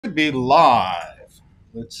Be live.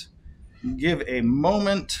 Let's give a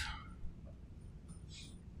moment.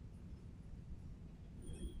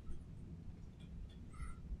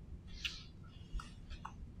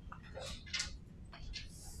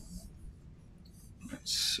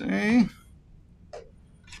 Let's see.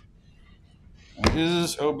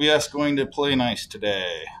 Is OBS going to play nice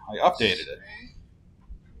today? I updated it.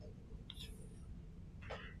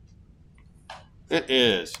 It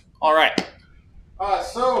is. All right.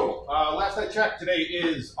 Last I checked, today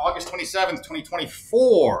is August 27th,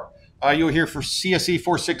 2024. You are here for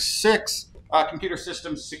CSE466, Computer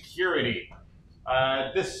Systems Security.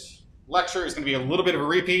 This lecture is going to be a little bit of a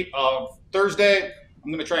repeat of Thursday.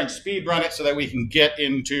 I'm going to try and speed run it so that we can get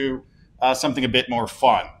into something a bit more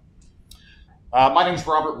fun. My name is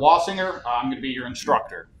Robert Wassinger. I'm going to be your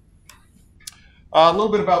instructor. A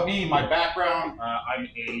little bit about me, my background. I'm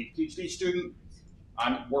a PhD student.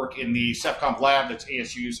 I work in the CEFCOMP lab, that's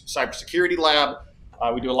ASU's cybersecurity lab.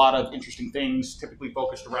 We do a lot of interesting things, typically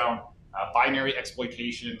focused around binary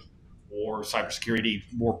exploitation or cybersecurity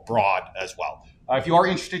more broad as well. If you are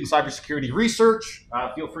interested in cybersecurity research,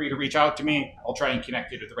 feel free to reach out to me. I'll try and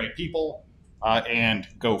connect you to the right people and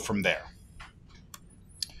go from there.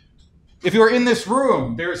 If you are in this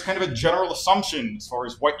room, there's kind of a general assumption as far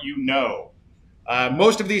as what you know.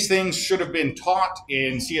 Most of these things should have been taught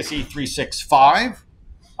in CSE466.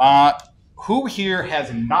 Who here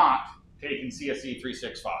has not taken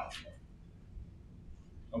CSE466?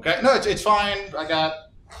 Okay, no, it's fine. I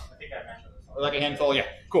think I mentioned this. Like a handful, yeah,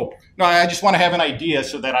 cool. No, I just want to have an idea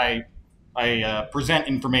so that I present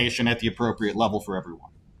information at the appropriate level for everyone.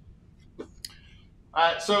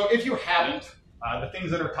 So if you haven't, the things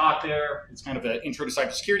that are taught there, it's kind of an intro to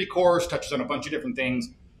cybersecurity course, touches on a bunch of different things.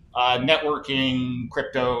 Networking,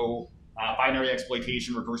 crypto, binary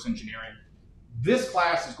exploitation, reverse engineering. This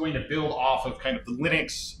class is going to build off of kind of the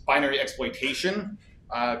Linux binary exploitation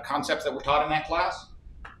concepts that were taught in that class.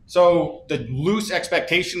 So the loose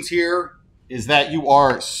expectations here is that you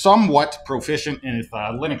are somewhat proficient in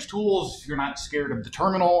Linux tools. You're not scared of the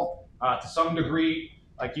terminal to some degree.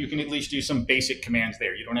 Like you can at least do some basic commands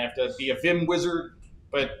there. You don't have to be a Vim wizard,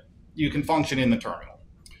 but you can function in the terminal.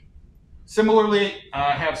 Similarly,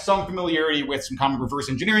 have some familiarity with some common reverse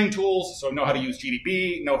engineering tools, so know how to use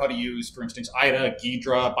GDB, know how to use, for instance, IDA,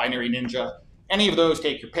 Ghidra, Binary Ninja. Any of those,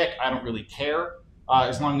 take your pick. I don't really care,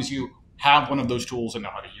 as long as you have one of those tools and know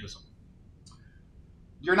how to use them.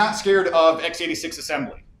 You're not scared of x86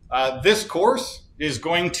 assembly. This course is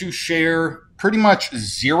going to share pretty much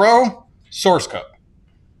zero source code.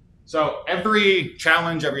 So every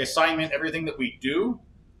challenge, every assignment, everything that we do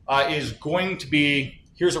is going to be,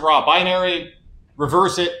 here's a raw binary,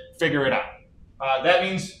 reverse it, figure it out. That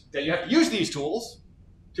means that you have to use these tools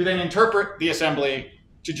to then interpret the assembly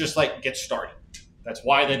to just like get started. That's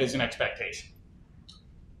why that is an expectation.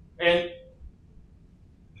 And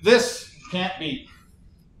this can't be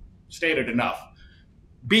stated enough.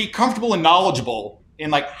 Be comfortable and knowledgeable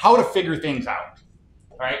in like how to figure things out,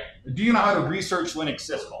 right? Do you know how to research Linux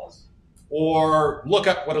syscalls or look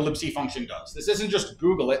up what a libc function does? This isn't just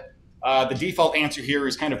Google it. The default answer here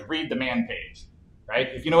is kind of read the man page, right?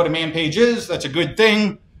 If you know what a man page is, that's a good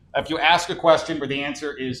thing. If you ask a question where the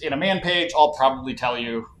answer is in a man page, I'll probably tell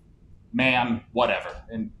you, man, whatever,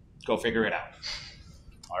 and go figure it out.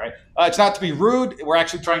 All right. It's not to be rude. We're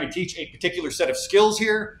actually trying to teach a particular set of skills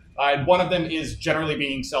here, and one of them is generally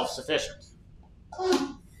being self-sufficient.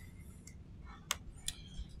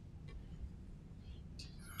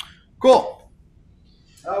 Cool.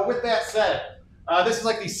 With that said, this is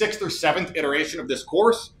like the 6th or 7th iteration of this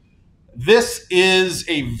course. This is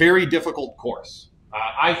a very difficult course.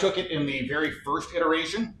 I took it in the very first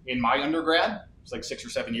iteration in my undergrad. It's like 6 or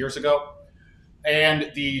 7 years ago.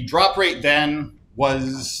 And the drop rate then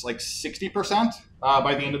was like 60%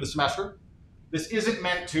 by the end of the semester. This isn't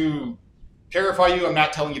meant to terrify you. I'm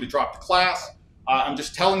not telling you to drop the class. I'm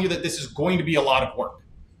just telling you that this is going to be a lot of work.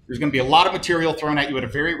 There's going to be a lot of material thrown at you at a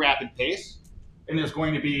very rapid pace. And there's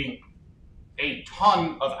going to be a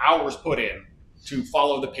ton of hours put in to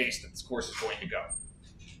follow the pace that this course is going to go.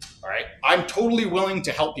 All right, I'm totally willing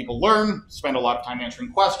to help people learn, spend a lot of time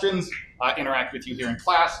answering questions, interact with you here in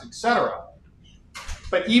class, etc.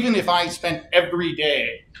 But even if I spent every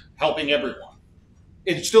day helping everyone,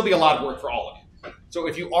 it'd still be a lot of work for all of you. So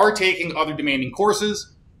if you are taking other demanding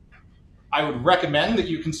courses, I would recommend that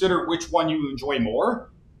you consider which one you enjoy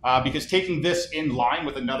more, because taking this in line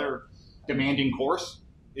with another demanding course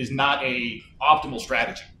is not a optimal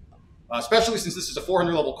strategy. Especially since this is a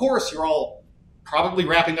 400 level course, you're all probably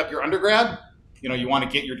wrapping up your undergrad. You know, you want to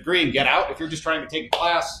get your degree and get out. If you're just trying to take a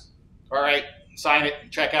class, all right, sign it,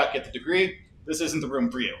 check out, get the degree. this isn't the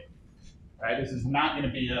room for you. Right? This is not going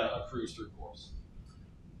to be a cruise through course.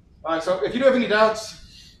 So if you do have any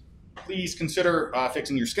doubts, please consider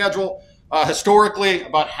fixing your schedule. Historically,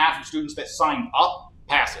 about half of students that sign up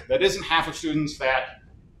pass it. That isn't half of students that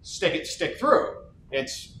stick through.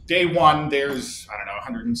 It's day one, there's, I don't know,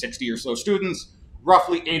 160 or so students.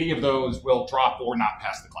 Roughly 80 of those will drop or not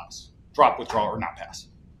pass the class. Drop, withdraw, or not pass.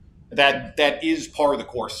 That is part of the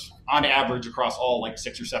course, on average, across all like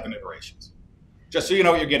 6 or 7 iterations. Just so you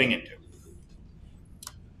know what you're getting into.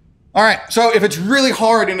 All right, so if it's really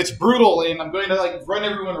hard and it's brutal and I'm going to like run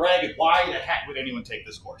everyone ragged, why the heck would anyone take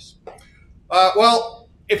this course? Well,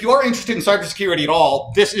 if you are interested in cybersecurity at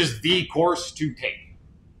all, this is the course to take.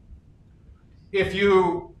 If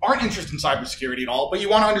you aren't interested in cybersecurity at all, but you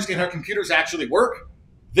want to understand how computers actually work,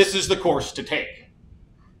 this is the course to take.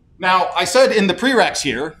 Now, I said in the prereqs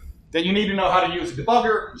here that you need to know how to use a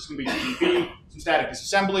debugger, which is going to be DB, some static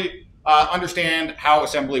disassembly, understand how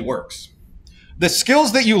assembly works. The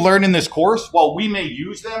skills that you learn in this course, while we may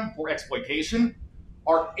use them for exploitation,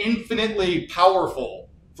 are infinitely powerful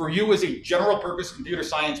for you as a general purpose computer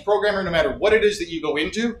science programmer, no matter what it is that you go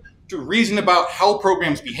into, to reason about how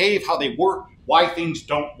programs behave, how they work, why things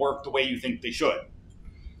don't work the way you think they should.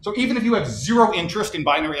 So even if you have zero interest in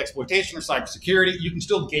binary exploitation or cybersecurity, you can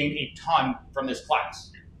still gain a ton from this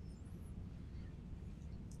class.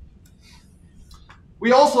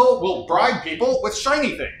 We also will bribe people with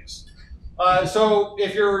shiny things. So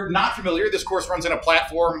if you're not familiar, this course runs on a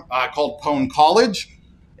platform called pwn.college.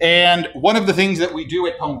 And one of the things that we do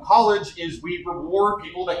at pwn.college is we reward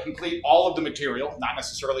people that complete all of the material, not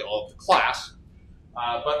necessarily all of the class,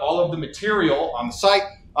 but all of the material on the site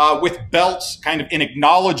with belts kind of in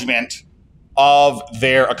acknowledgement of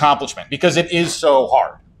their accomplishment, because it is so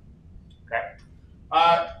hard. Okay.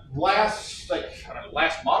 Last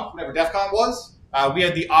month, whenever DEF CON was, we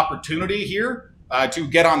had the opportunity here to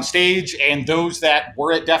get on stage, and those that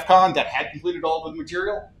were at DEF CON that had completed all of the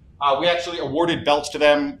material, we actually awarded belts to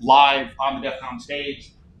them live on the DEF CON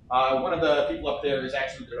stage. One of the people up there is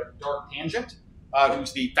actually Dark Tangent,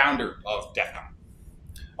 who's the founder of DEF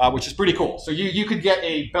CON, which is pretty cool. So you could get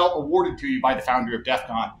a belt awarded to you by the founder of DEF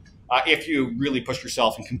CON if you really push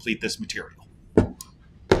yourself and complete this material.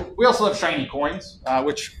 We also have shiny coins,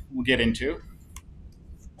 which we'll get into.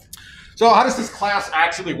 So how does this class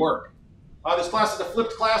actually work? This class is a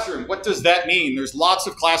flipped classroom. What does that mean? There's lots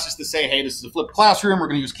of classes that say, hey, this is a flipped classroom, we're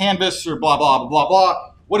going to use Canvas, or blah, blah, blah,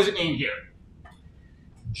 blah. What does it mean here?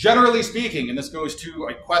 Generally speaking, and this goes to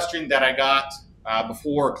a question that I got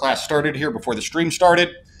before class started here, before the stream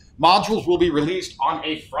started, modules will be released on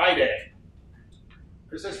a Friday.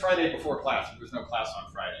 It says Friday before class, but there's no class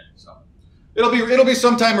on Friday. So it'll be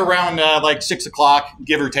sometime around like 6 o'clock,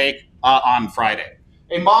 give or take, on Friday.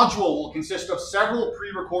 A module will consist of several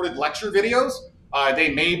pre-recorded lecture videos.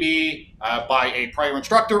 They may be by a prior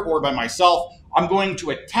instructor or by myself. I'm going to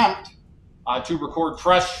attempt to record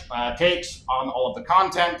fresh takes on all of the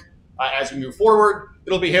content as we move forward.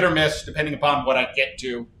 It'll be hit or miss depending upon what I get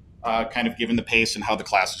to, kind of given the pace and how the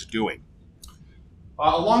class is doing.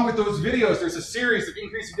 Along with those videos, there's a series of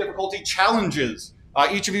increasing difficulty challenges.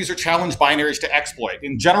 Each of these are challenge binaries to exploit.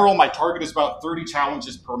 In general, my target is about 30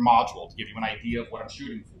 challenges per module to give you an idea of what I'm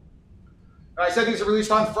shooting for. I said these are released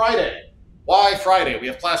on Friday. Why Friday? We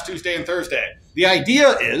have class Tuesday and Thursday. The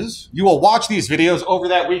idea is you will watch these videos over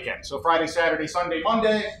that weekend. So Friday, Saturday, Sunday,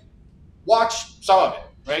 Monday, watch some of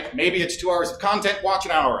it, right? Maybe it's 2 hours of content, watch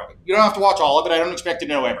an hour of it. You don't have to watch all of it. I don't expect you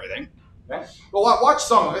to know everything. Okay? But watch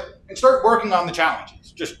some of it and start working on the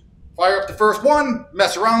challenges. Just fire up the first one,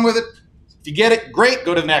 mess around with it. If you get it, great,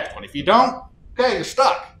 go to the next one. If you don't, okay, you're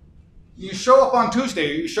stuck. You show up on Tuesday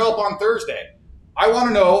or you show up on Thursday. I want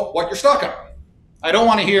to know what you're stuck on. I don't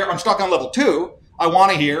want to hear, I'm stuck on level 2. I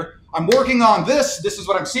want to hear, I'm working on this. This is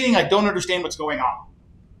what I'm seeing. I don't understand what's going on.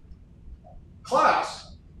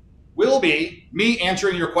 Class will be me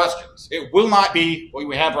answering your questions. It will not be what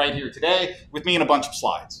we have right here today with me and a bunch of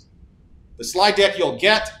slides. The slide deck you'll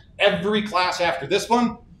get every class after this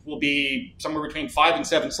one will be somewhere between 5 and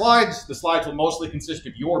 7 slides. The slides will mostly consist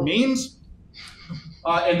of your memes.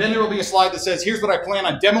 And then there will be a slide that says, here's what I plan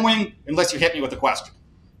on demoing, unless you hit me with a question.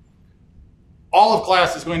 All of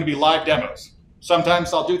class is going to be live demos.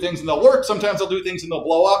 Sometimes I'll do things and they'll work. Sometimes I'll do things and they'll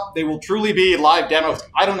blow up. They will truly be live demos.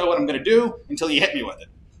 I don't know what I'm going to do until you hit me with it.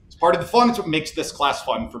 It's part of the fun. It's what makes this class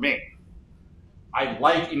fun for me. I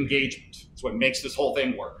like engagement. It's what makes this whole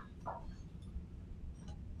thing work.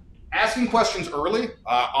 Asking questions early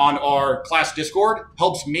on our class Discord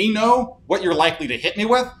helps me know what you're likely to hit me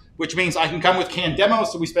with, which means I can come with canned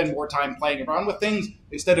demos so we spend more time playing around with things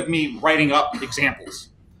instead of me writing up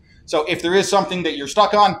examples. So if there is something that you're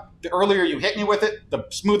stuck on, the earlier you hit me with it, the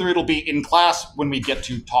smoother it'll be in class when we get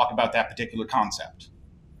to talk about that particular concept.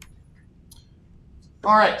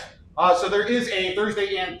 All right, so there is a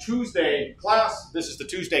Thursday and Tuesday class. This is the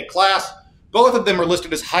Tuesday class. Both of them are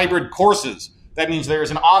listed as hybrid courses. That means there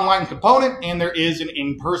is an online component and there is an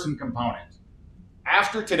in-person component.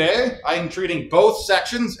 After today, I am treating both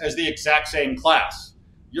sections as the exact same class.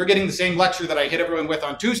 You're getting the same lecture that I hit everyone with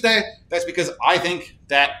on Tuesday. That's because I think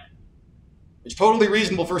that it's totally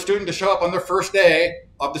reasonable for a student to show up on their first day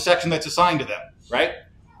of the section that's assigned to them, right?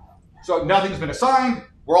 So nothing's been assigned.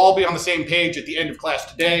 We'll all be on the same page at the end of class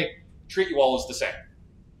today. Treat you all as the same.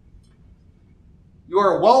 You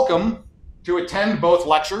are welcome to attend both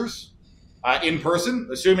lectures in person,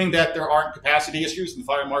 assuming that there aren't capacity issues and the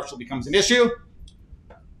fire marshal becomes an issue.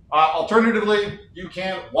 Alternatively, you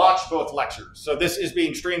can watch both lectures. So this is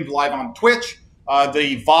being streamed live on Twitch.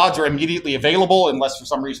 The VODs are immediately available unless for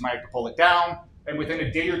some reason I have to pull it down. And within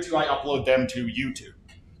a day or two, I upload them to YouTube.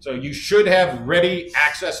 So you should have ready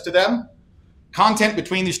access to them. Content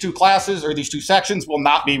between these two classes or these two sections will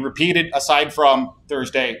not be repeated aside from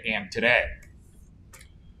Thursday and today.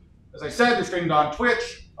 As I said, they're streamed on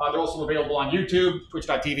Twitch. They're also available on YouTube,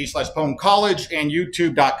 twitch.tv/pwn.college and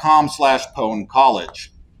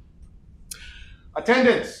youtube.com/pwn.college.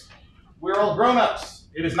 Attendance. We're all grown-ups.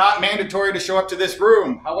 It is not mandatory to show up to this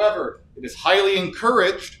room. However, it is highly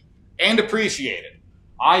encouraged and appreciated.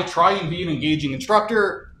 I try and be an engaging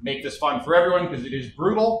instructor, make this fun for everyone because it is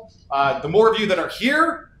brutal. The more of you that are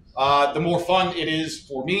here, the more fun it is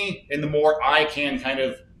for me and the more I can kind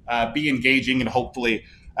of be engaging and hopefully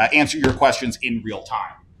answer your questions in real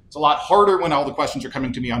time. It's a lot harder when all the questions are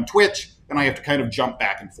coming to me on Twitch and I have to kind of jump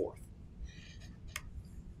back and forth.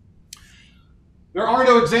 There are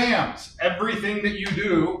no exams. Everything that you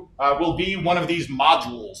do will be one of these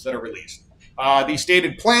modules that are released. The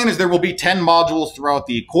stated plan is there will be 10 modules throughout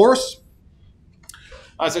the course.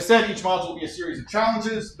 As I said, each module will be a series of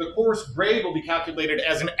challenges. The course grade will be calculated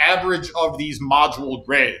as an average of these module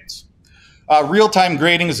grades. Real-time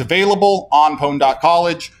grading is available on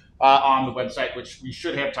pwn.college on the website, which we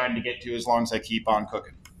should have time to get to as long as I keep on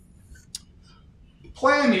cooking.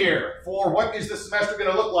 Plan here for what is the semester going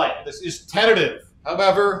to look like. This is tentative.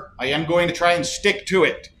 However, I am going to try and stick to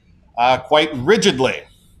it quite rigidly.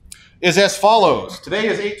 Is as follows. Today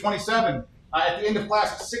is 8/27. At the end of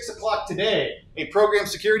class at 6 o'clock today, a program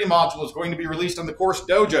security module is going to be released on the course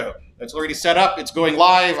dojo. That's already set up. It's going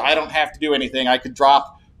live. I don't have to do anything. I could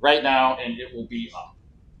drop right now and it will be up.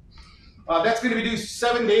 That's going to be due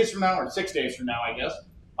 7 days from now, or 6 days from now, I guess.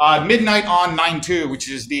 Midnight on 9/2, which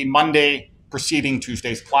is the Monday preceding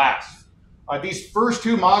Tuesday's class. These first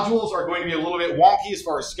two modules are going to be a little bit wonky as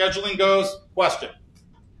far as scheduling goes. Question?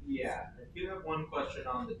 Yeah, I do have one question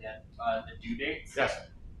on the due dates. Yes.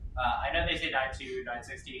 I know they say 9/2,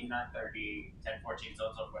 9/16, 9/30, 10/14, so on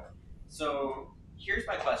and so forth. So here's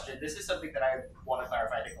my question. This is something that I want to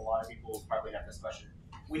clarify. I think a lot of people will probably have this question.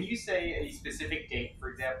 When you say a specific date, for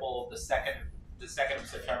example, the 2nd of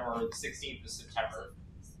September or the 16th of September,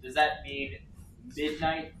 does that mean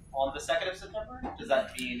midnight on the 2nd of September? Does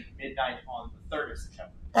that mean midnight on the 3rd of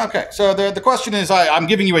September? Okay, so the question is, I'm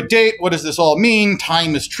giving you a date. What does this all mean?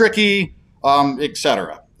 Time is tricky,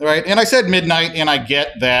 etc. Right? And I said midnight, and I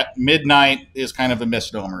get that midnight is kind of a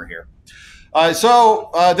misnomer here.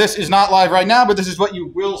 This is not live right now, but this is what you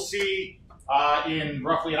will see in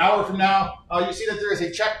roughly an hour from now. You see that there is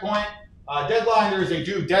a checkpoint deadline. There is a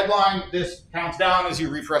due deadline. This counts down as you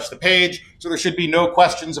refresh the page, so there should be no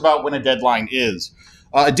questions about when a deadline is.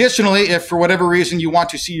 Additionally, if for whatever reason you want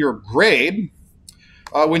to see your grade,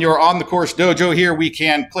 when you're on the course dojo here, we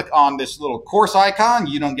can click on this little course icon.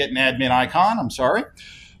 You don't get an admin icon, I'm sorry.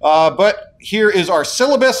 But here is our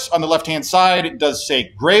syllabus on the left-hand side. It does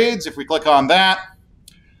say grades. If we click on that.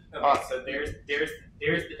 Okay, so there's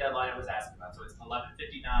the deadline I was asking about. So it's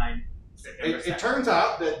 11:59. It turns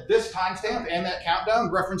out that this timestamp and that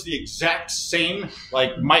countdown reference the exact same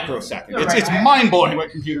microsecond. It's mind-blowing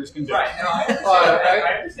what computers can do. Right. No,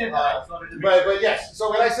 I understand that. But yes,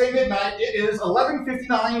 so when I say midnight, it is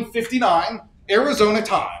 11:59:59 Arizona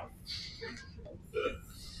time.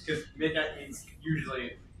 Because midnight means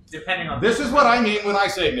usually, depending on... This is what I mean when I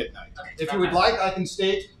say midnight. Okay, if you would like, I can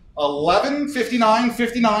state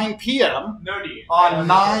 11:59:59 p.m. No need. On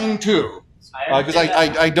 9/2. Because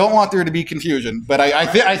I don't want there to be confusion, but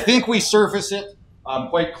I think we surface it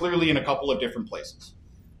quite clearly in a couple of different places.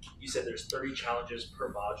 You said there's 30 challenges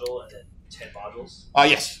per module and then 10 modules?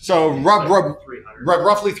 Yes. So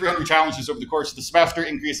roughly 300 challenges over the course of the semester,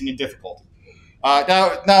 increasing in difficulty.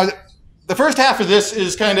 Now, the first half of this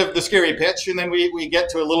is kind of the scary pitch, and then we get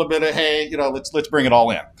to a little bit of, hey, let's bring it all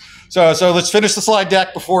in. So let's finish the slide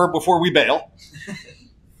deck before we bail.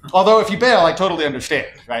 Although if you bail, I totally understand,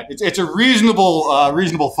 right? It's a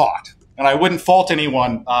reasonable thought, and I wouldn't fault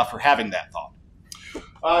anyone for having that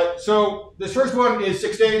thought. So this first one is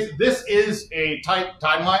 6 days. This is a tight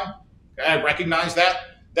timeline. I recognize that.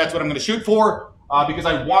 That's what I'm going to shoot for because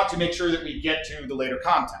I want to make sure that we get to the later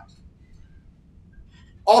content.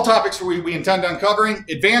 All topics we intend on covering.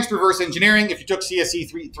 Advanced reverse engineering. If you took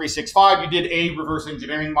CSE466, you did a reverse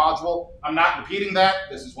engineering module. I'm not repeating that.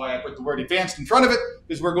 This is why I put the word advanced in front of it,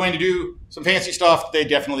 because we're going to do some fancy stuff they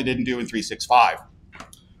definitely didn't do in 365.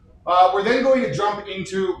 We're then going to jump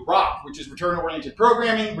into ROP, which is return-oriented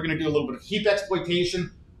programming. We're going to do a little bit of heap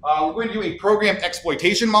exploitation. We're going to do a program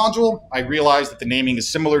exploitation module. I realize that the naming is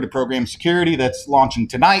similar to program security that's launching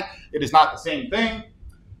tonight. It is not the same thing.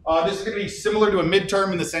 This is going to be similar to a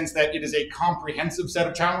midterm in the sense that it is a comprehensive set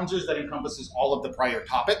of challenges that encompasses all of the prior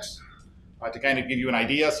topics. To kind of give you an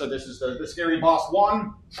idea, so this is the Scary Boss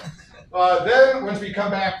 1. Then, once we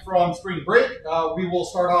come back from spring break, we will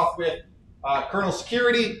start off with kernel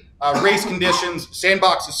security, race conditions,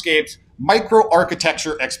 sandbox escapes,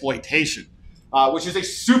 microarchitecture exploitation, which is a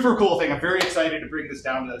super cool thing. I'm very excited to bring this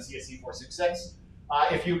down to the CSE466.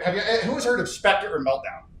 Who has heard of Spectre or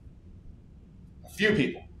Meltdown? A few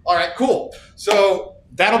people. All right, cool. So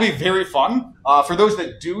that'll be very fun. For those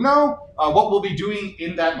that do know, what we'll be doing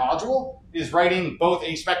in that module is writing both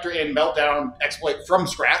a Spectre and Meltdown exploit from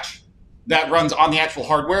scratch that runs on the actual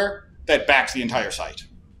hardware that backs the entire site.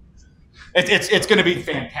 It's going to be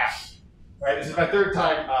fantastic. Right? This is my third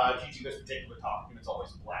time teaching this particular topic, and it's always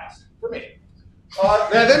a blast for me.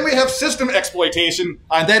 Then we have system exploitation.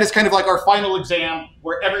 That is kind of like our final exam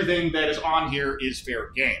where everything that is on here is fair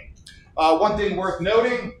game. One thing worth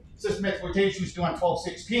noting, system exploitation is due on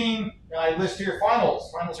 12/16. I list here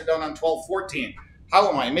finals. Finals are done on 12/14. How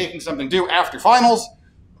am I making something due after finals?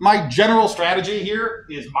 My general strategy here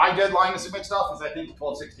is my deadline to submit stuff is I think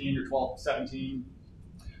 12/16 or 12/17.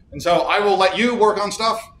 And so I will let you work on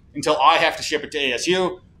stuff until I have to ship it to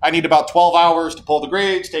ASU. I need about 12 hours to pull the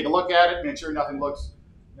grades, take a look at it, make sure nothing looks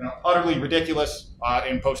utterly ridiculous,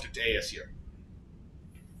 and post it to ASU.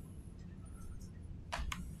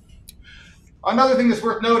 Another thing that's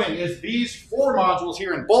worth noting is these 4 modules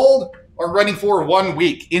here in bold are running for 1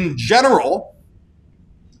 week. In general,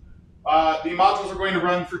 the modules are going to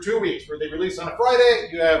run for 2 weeks. Where they release on a Friday,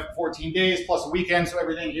 you have 14 days plus a weekend, so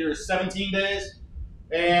everything here is 17 days.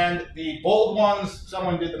 And the bold ones,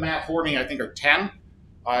 someone did the math for me, I think are 10,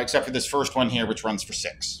 except for this first one here, which runs for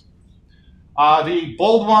 6. The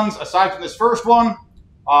bold ones, aside from this first one,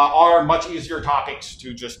 are much easier topics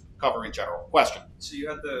to just cover in general. Question? So you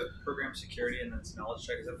had the program security and then it's knowledge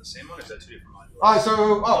check. Is that the same one or is that 2 different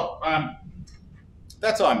modules?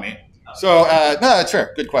 That's on me. So, no, that's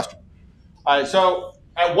fair. Good question. So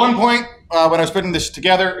at one point, when I was putting this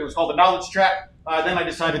together, it was called the knowledge check. Then I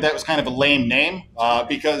decided that was kind of a lame name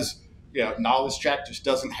because knowledge check just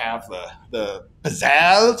doesn't have the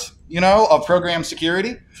pizzazz, of program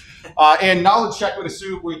security. And knowledge check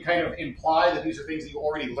would kind of imply that these are things that you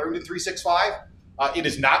already learned in 365. It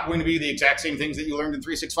is not going to be the exact same things that you learned in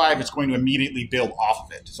 365. It's going to immediately build off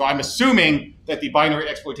of it. So I'm assuming that the binary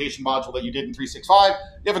exploitation module that you did in 365,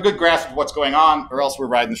 you have a good grasp of what's going on, or else we're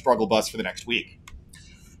riding the struggle bus for the next week.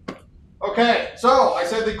 Okay, so I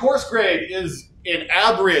said the course grade is an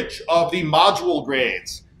average of the module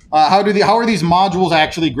grades. How are these modules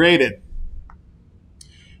actually graded?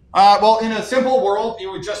 Well, in a simple world, it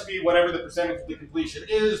would just be whatever the percentage of the completion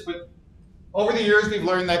is, but over the years, we've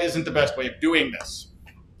learned that isn't the best way of doing this.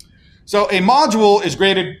 So a module is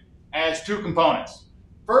graded as 2 components.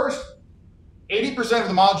 First, 80% of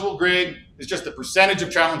the module grade is just the percentage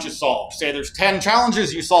of challenges solved. Say there's 10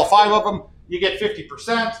 challenges, you solve 5 of them, you get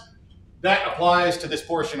 50%. That applies to this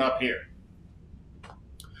portion up here.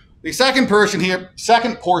 The second portion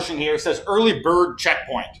here says early bird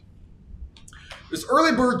checkpoint. This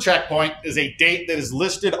early bird checkpoint is a date that is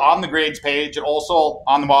listed on the grades page and also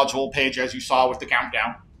on the module page, as you saw with the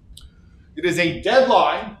countdown. It is a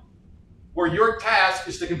deadline where your task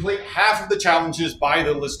is to complete half of the challenges by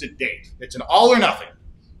the listed date. It's an all or nothing.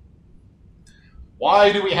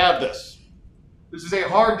 Why do we have this? This is a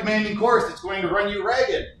hard, demanding course that's going to run you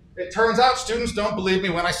ragged. It turns out students don't believe me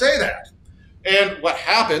when I say that. And what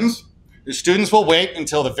happens is students will wait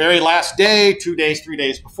until the very last day, 2 days, 3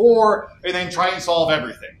 days before, and then try and solve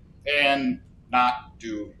everything and not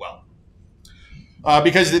do well.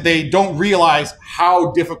 Because they don't realize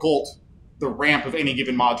how difficult the ramp of any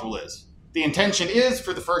given module is. The intention is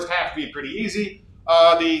for the first half to be pretty easy.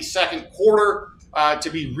 The second quarter, to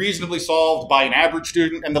be reasonably solved by an average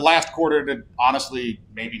student, and the last quarter to honestly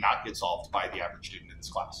maybe not get solved by the average student in this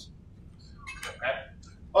class.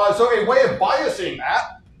 Okay. So a way of biasing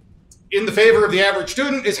that in the favor of the average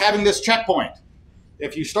student is having this checkpoint.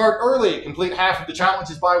 If you start early, complete half of the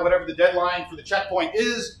challenges by whatever the deadline for the checkpoint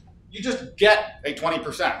is, you just get a 20%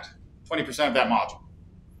 of that module.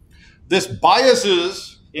 This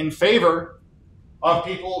biases in favor of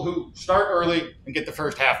people who start early and get the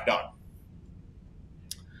first half done.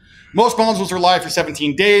 Most modules are live for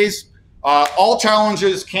 17 days. All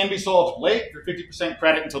challenges can be solved late for 50%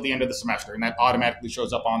 credit until the end of the semester, and that automatically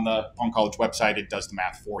shows up on the pwn.college website. It does the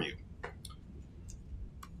math for you.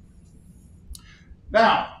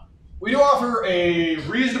 Now, we do offer a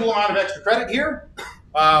reasonable amount of extra credit here.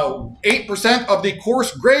 8% of the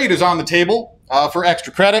course grade is on the table for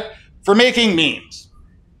extra credit for making memes.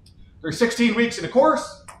 There's 16 weeks in the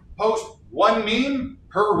course. Post one meme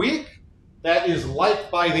per week that is liked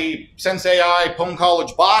by the SenseAI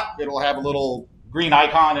pwn.college bot. It'll have a little green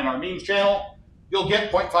icon in our memes channel. You'll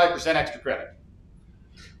get 0.5% extra credit.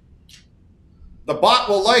 The bot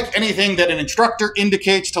will like anything that an instructor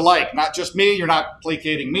indicates to like. Not just me, you're not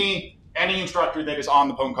placating me. Any instructor that is on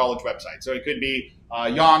the pwn.college website. So it could be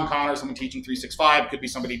Jan, Connor, someone teaching 365. It could be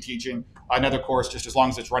somebody teaching another course, just as long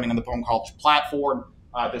as it's running on the pwn.college platform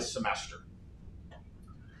this semester.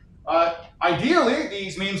 Ideally,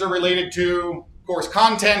 these memes are related to course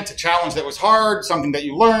content, a challenge that was hard, something that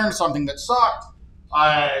you learned, something that sucked,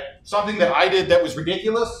 something that I did that was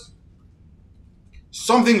ridiculous,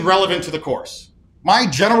 something relevant to the course. My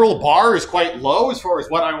general bar is quite low as far as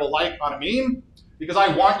what I will like on a meme, because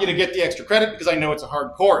I want you to get the extra credit because I know it's a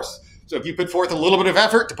hard course. So if you put forth a little bit of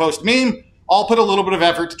effort to post a meme, I'll put a little bit of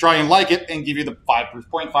effort to try and like it and give you the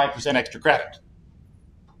 0.5% extra credit.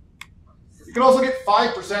 You can also get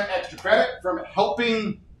 5% extra credit from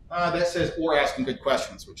helping, that says, or asking good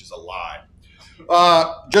questions, which is a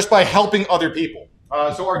lie, just by helping other people.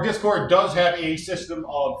 So our Discord does have a system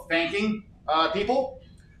of thanking people.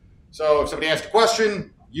 So if somebody asks a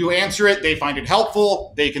question, you answer it, they find it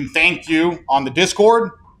helpful, they can thank you on the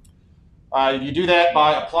Discord. You do that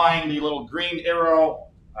by applying the little green arrow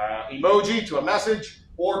emoji to a message,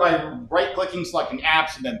 or by right-clicking, selecting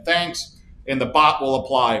apps, and then thanks, and the bot will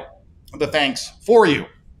apply the thanks for you.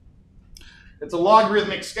 It's a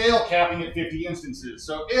logarithmic scale capping at 50 instances.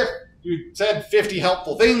 So if you said 50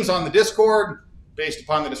 helpful things on the Discord, based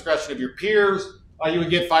upon the discretion of your peers, you would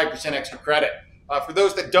get 5% extra credit. For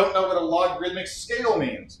those that don't know what a logarithmic scale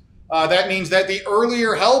means, that means that the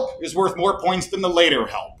earlier help is worth more points than the later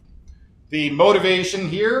help. The motivation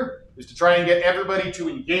here is to try and get everybody to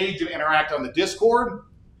engage and interact on the Discord.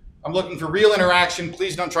 I'm looking for real interaction.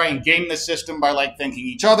 Please don't try and game the system by like thanking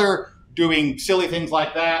each other, doing silly things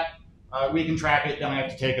like that. We can track it, then I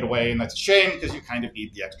have to take it away, and that's a shame because you kind of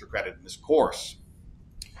need the extra credit in this course.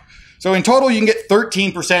 So in total, you can get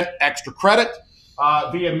 13% extra credit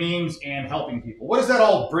via memes and helping people. What does that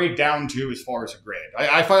all break down to as far as a grade?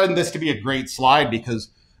 I find this to be a great slide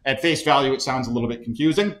because at face value, it sounds a little bit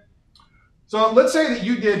confusing. So let's say that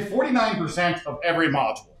you did 49% of every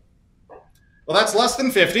module. Well, that's less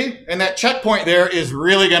than 50, and that checkpoint there is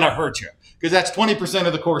really going to hurt you because that's 20%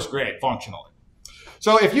 of the course grade functionally.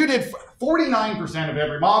 So if you did 49% of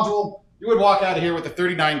every module, you would walk out of here with a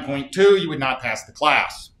 39.2. You would not pass the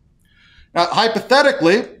class. Now,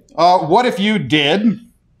 hypothetically, what if you did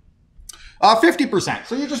 50%?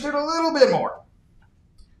 So you just did a little bit more,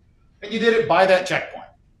 and you did it by that checkpoint,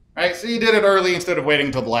 right? So you did it early instead of waiting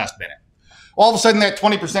until the last minute. All of a sudden, that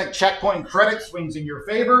 20% checkpoint credit swings in your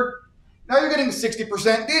favor. Now you're getting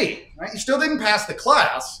 60% D, right? You still didn't pass the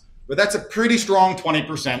class, but that's a pretty strong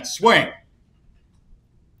 20% swing.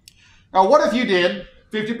 Now, what if you did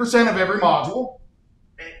 50% of every module,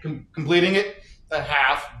 completing it at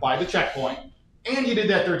half by the checkpoint, and you did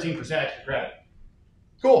that 13% extra credit?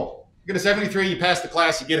 Cool. You get a 73, you pass the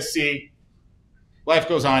class, you get a C. Life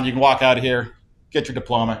goes on. You can walk out of here, get your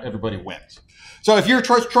diploma, everybody wins. So if you're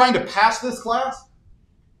trying to pass this class,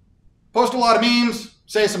 post a lot of memes,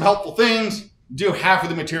 say some helpful things, do half of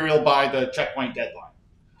the material by the checkpoint deadline.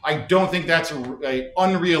 I don't think that's an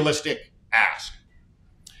unrealistic ask.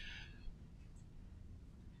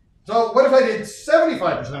 So what if I did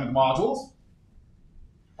 75% of the modules?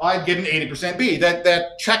 I'd get an 80% B.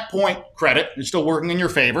 That checkpoint credit is still working in your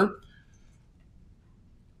favor.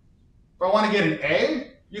 If I want to get an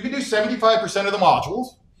A, you can do 75% of the modules,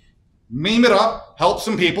 meme it up, help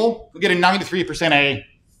some people, you'll get a 93% A.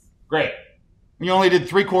 Great. You only did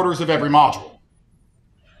 3/4 of every module.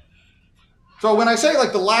 So when I say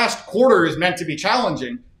like the last quarter is meant to be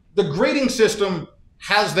challenging, the grading system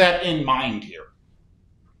has that in mind here.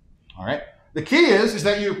 All right. The key is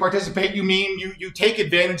that you participate, you take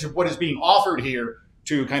advantage of what is being offered here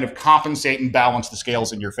to kind of compensate and balance the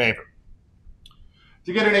scales in your favor.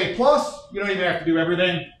 To get an A+, you don't even have to do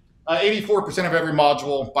everything. 84% of every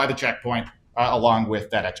module by the checkpoint, along with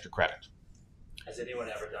that extra credit. Has anyone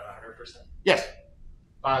ever done 100%? Yes.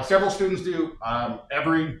 Several students do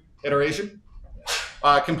every iteration.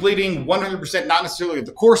 Completing 100%, not necessarily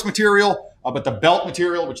the course material, but the belt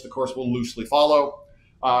material, which the course will loosely follow,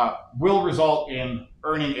 will result in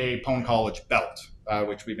earning a pwn.college belt,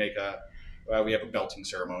 which we make we have a belting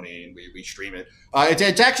ceremony and we stream it.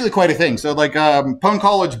 It's actually quite a thing. So like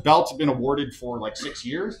pwn.college belts have been awarded for like 6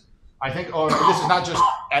 years. I think this is not just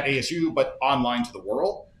at ASU, but online to the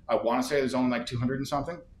world. I want to say there's only like 200 and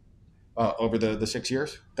something over the 6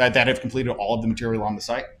 years that have completed all of the material on the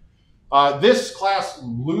site. This class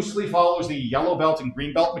loosely follows the yellow belt and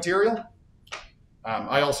green belt material.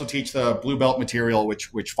 I also teach the blue belt material,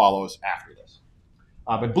 which follows after this.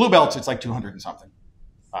 But blue belts, it's like 200 and something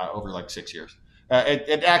over like 6 years.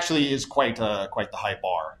 It actually is quite the high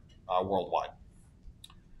bar worldwide.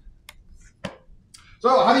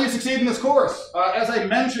 So how do you succeed in this course? As I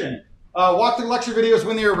mentioned, walk through lecture videos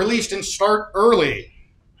when they are released and start early.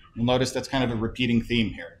 You'll notice that's kind of a repeating theme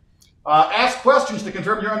here. Ask questions to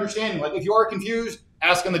confirm your understanding. Like if you are confused,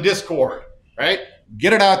 ask on the Discord, right?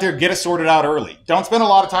 Get it out there, get it sorted out early. Don't spend a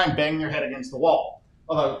lot of time banging your head against the wall.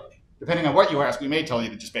 Although, depending on what you ask, we may tell you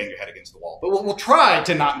to just bang your head against the wall. But we'll try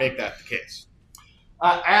to not make that the case.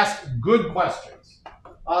 Ask good questions.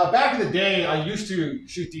 Back in the day, I used to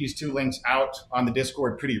shoot these 2 links out on the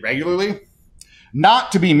Discord pretty regularly.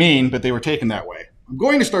 Not to be mean, but they were taken that way. I'm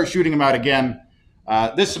going to start shooting them out again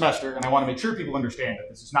this semester, and I want to make sure people understand that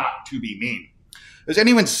this is not to be mean. Has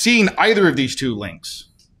anyone seen either of these 2 links?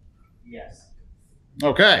 Yes.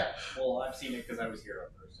 Okay. Well, I've seen it because I was here on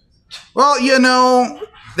Thursdays. Well, you know,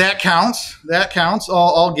 that counts. That counts.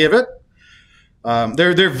 I'll give it.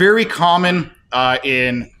 They're very common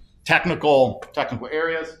in technical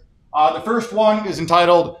areas. The first one is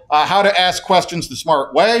entitled How to Ask Questions the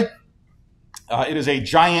Smart Way. It is a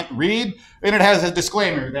giant read, and it has a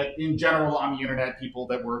disclaimer that in general on the internet, people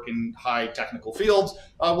that work in high technical fields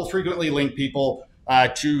will frequently link people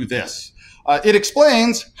to this. It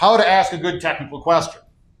explains how to ask a good technical question.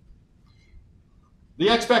 The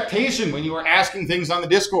expectation when you are asking things on the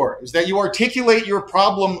Discord is that you articulate your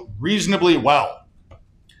problem reasonably well.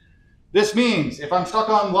 This means if I'm stuck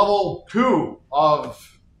on level 2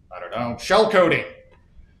 of, I don't know, shell coding,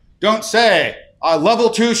 don't say, level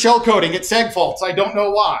 2 shell coding at seg faults, I don't know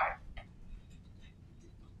why.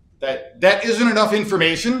 That isn't enough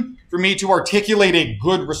information for me to articulate a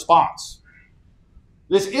good response.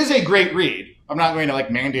 This is a great read. I'm not going to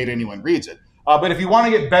like mandate anyone reads it. But if you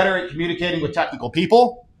want to get better at communicating with technical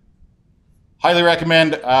people, highly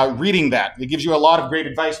recommend reading that. It gives you a lot of great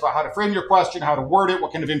advice about how to frame your question, how to word it,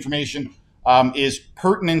 what kind of information is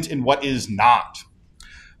pertinent and what is not.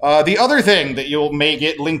 The other thing that you may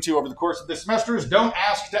get linked to over the course of this semester is don't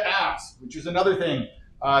ask to ask, which is another thing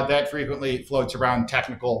that frequently floats around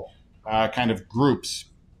technical kind of groups.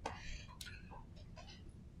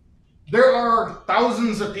 There are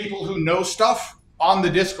thousands of people who know stuff on the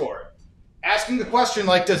Discord. Asking a question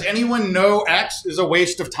like, does anyone know X is a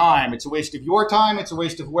waste of time. It's a waste of your time. It's a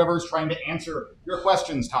waste of whoever's trying to answer your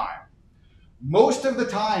question's time. Most of the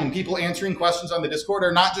time, people answering questions on the Discord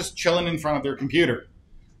are not just chilling in front of their computer.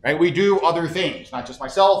 Right? We do other things, not just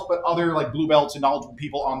myself, but other like blue belts and knowledgeable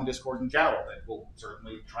people on the Discord in general that will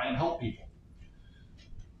certainly try and help people.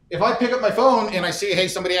 If I pick up my phone and I see, hey,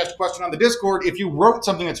 somebody asked a question on the Discord, if you wrote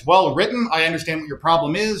something that's well written, I understand what your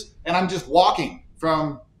problem is, and I'm just walking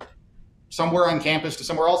from somewhere on campus to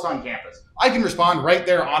somewhere else on campus, I can respond right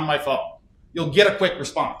there on my phone. You'll get a quick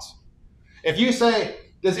response. If you say,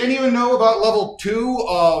 does anyone know about level 2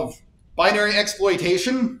 of binary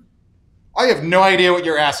exploitation? I have no idea what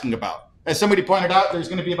you're asking about. As somebody pointed out, there's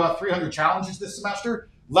going to be about 300 challenges this semester.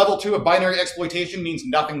 Level 2 of binary exploitation means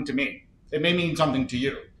nothing to me. It may mean something to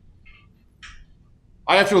you.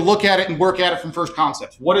 I have to look at it and work at it from first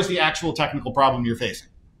concepts. What is the actual technical problem you're facing?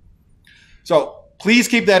 So please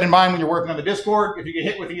keep that in mind when you're working on the Discord. If you get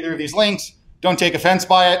hit with either of these links, don't take offense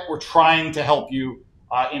by it. We're trying to help you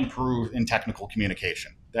improve in technical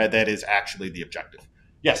communication. That is actually the objective.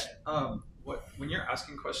 Yes? When you're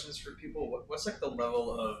asking questions for people, what's like the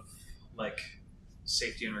level of like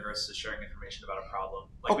safety in regards to sharing information about a problem?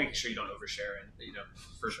 Like making sure you don't overshare and, you know,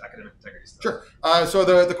 for academic integrity stuff. Sure. So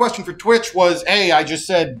the question for Twitch was, hey, I just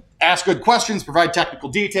said, ask good questions, provide technical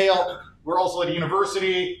detail. We're also at a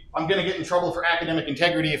university. I'm going to get in trouble for academic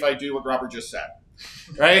integrity if I do what Robert just said.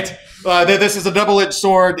 Right? This is a double-edged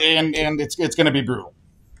sword, and it's going to be brutal.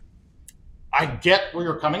 I get where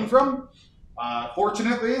you're coming from.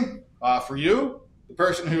 Fortunately for you, the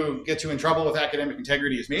person who gets you in trouble with academic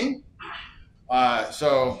integrity is me.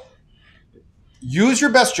 So use your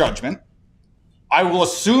best judgment. I will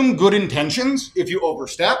assume good intentions if you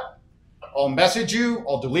overstep. I'll message you.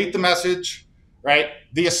 I'll delete the message, right?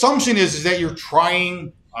 The assumption is that you're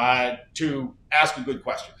trying to ask a good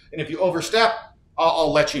question. And if you overstep,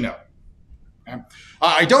 I'll let you know. Okay?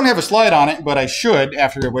 I don't have a slide on it, but I should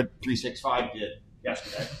after what 365 did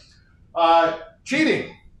yesterday.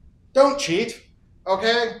 Cheating. Don't cheat,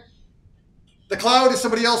 okay? The cloud is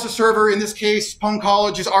somebody else's server. In this case,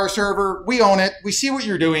 pwn.college is our server. We own it. We see what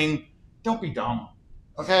you're doing. Don't be dumb,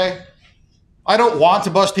 okay? I don't want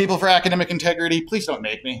to bust people for academic integrity. Please don't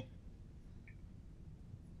make me.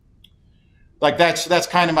 Like that's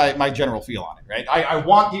kind of my general feel on it, right? I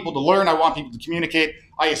want people to learn. I want people to communicate.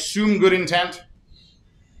 I assume good intent.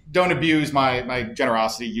 Don't abuse my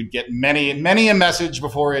generosity. You'd get many a message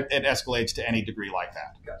before it escalates to any degree like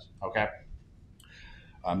that. Gotcha. Okay.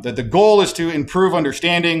 The goal is to improve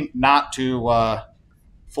understanding, not to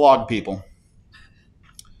flog people.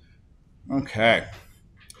 Okay.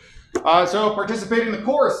 So participating in the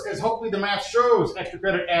course, as hopefully the math shows, extra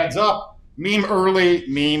credit adds up. Meme early,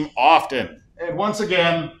 meme often. And once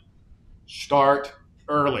again, start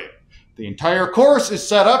early. The entire course is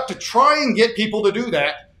set up to try and get people to do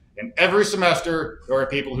that. And every semester, there are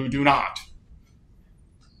people who do not.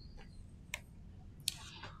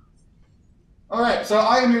 All right, so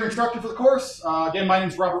I am your instructor for the course. Again, my name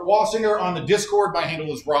is Robert Wasinger. On the Discord, my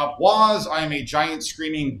handle is Rob Waz. I am a giant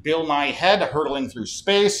screaming Bill Nye head hurtling through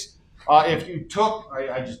space. If you took,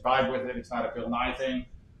 I just vibe with it, it's not a Bill Nye thing.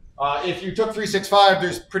 If you took 365,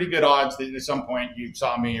 there's pretty good odds that at some point you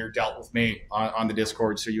saw me or dealt with me on the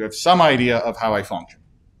Discord, so you have some idea of how I function.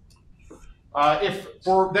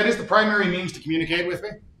 That is the primary means to communicate with me.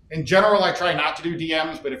 In general, I try not to do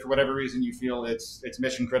DMs, but if for whatever reason you feel it's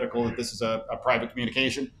mission critical that this is a private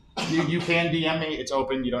communication, you can DM me. It's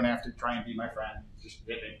open. You don't have to try and be my friend. Just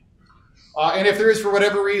hit me. And if there is, for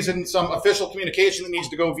whatever reason, some official communication that needs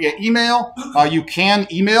to go via email, you can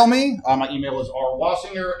email me. My email is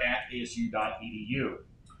rwasinger@asu.edu.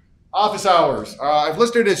 Office hours. I've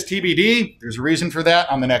listed it as TBD. There's a reason for that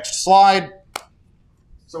on the next slide.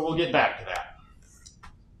 So we'll get back to that.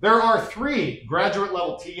 There are 3 graduate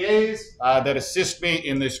level TAs that assist me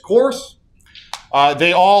in this course.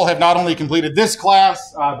 They all have not only completed this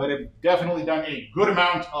class, but have definitely done a good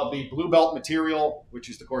amount of the Blue Belt material, which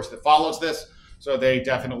is the course that follows this. So they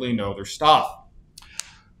definitely know their stuff.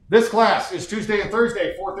 This class is Tuesday and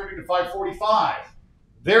Thursday, 4:30 to 5:45.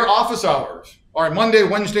 Their office hours are Monday,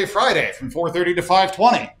 Wednesday, Friday from 4:30 to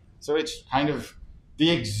 5:20. So it's kind of the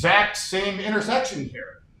exact same intersection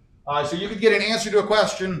here. So you could get an answer to a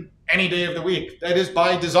question any day of the week. That is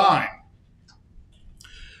by design.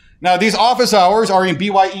 Now, these office hours are in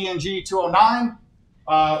BYENG 209.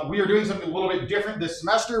 We are doing something a little bit different this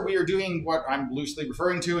semester. We are doing what I'm loosely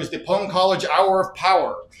referring to as the pwn.college Hour of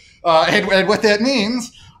Power. And what that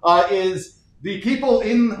means is the people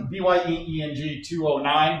in BYENG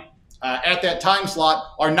 209 at that time slot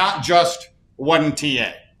are not just one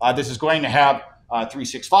TA. This is going to have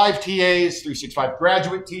 365 TAs, 365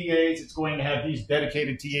 graduate TAs. It's going to have these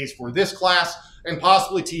dedicated TAs for this class and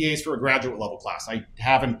possibly TAs for a graduate level class. I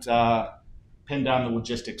haven't pinned down the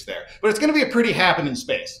logistics there, but it's going to be a pretty happening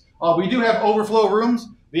space. We do have overflow rooms.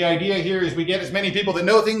 The idea here is we get as many people that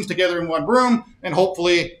know things together in one room, and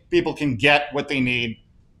hopefully people can get what they need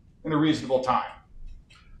in a reasonable time.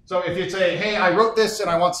 So if you say, hey, I wrote this and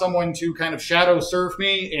I want someone to kind of shadow surf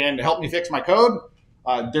me and help me fix my code,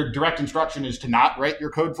 their direct instruction is to not write your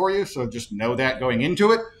code for you, so just know that going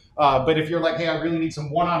into it. But if you're like, hey, I really need some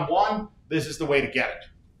one-on-one, this is the way to get it.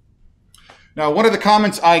 Now, one of the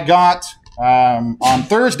comments I got on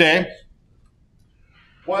Thursday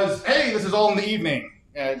was, hey, this is all in the evening.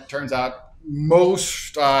 And it turns out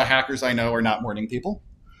most hackers I know are not morning people,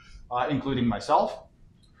 including myself,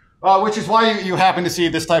 which is why you happen to see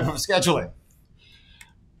this type of scheduling.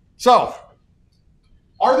 So,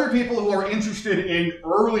 are there people who are interested in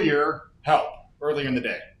earlier help, earlier in the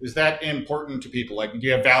day? Is that important to people? Like, do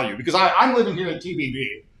you have value? Because I'm living here at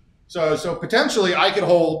TBD. So potentially I could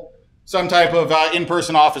hold some type of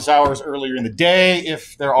in-person office hours earlier in the day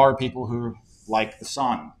if there are people who like the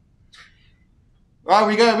sun. Well,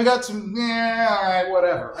 we got some, yeah, all right,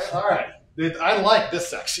 whatever. All right. I like this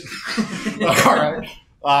section. All right.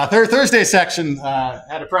 Thursday section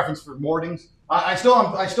had a preference for mornings. I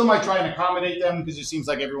still might try and accommodate them because it seems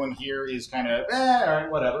like everyone here is kind of, all right,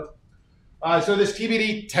 whatever. So this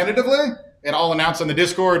TBD tentatively, and I'll announce on the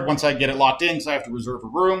Discord once I get it locked in because I have to reserve a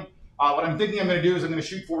room. What I'm thinking I'm going to do is I'm going to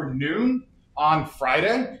shoot for noon. on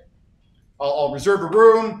Friday. I'll reserve a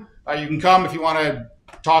room. You can come if you want to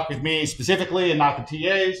talk with me specifically and not the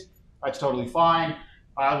TAs. That's totally fine.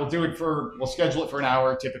 We'll schedule it for an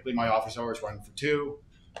hour. Typically, my office hours run for 2.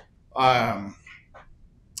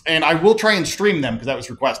 And I will try and stream them because that was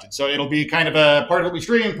requested. So it'll be kind of a part of it will be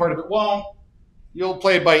streamed, part of it won't. You'll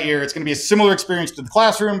play it by ear. It's going to be a similar experience to the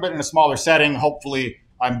classroom, but in a smaller setting. Hopefully,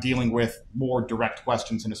 I'm dealing with more direct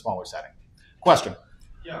questions in a smaller setting. Question?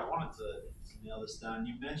 Yeah, I wanted to nail this down.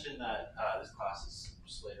 You mentioned that this class is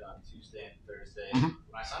slated on Tuesday and Thursday. Mm-hmm.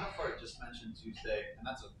 When I signed up for it, it just mentioned Tuesday, and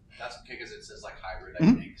that's okay because it says like hybrid,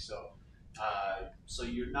 Mm-hmm. I think. So, so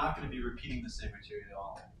you're not going to be repeating the same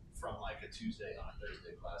material from like a Tuesday on a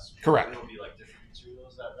Thursday class. Correct. It'll be like different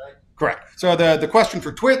materials. Is that right? Correct. So the question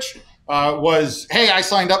for Twitch was, hey, I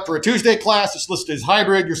signed up for a Tuesday class. It's listed as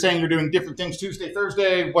hybrid. You're saying you're doing different things Tuesday,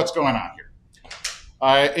 Thursday. What's going on here?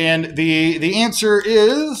 And the answer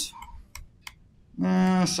is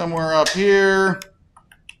somewhere up here.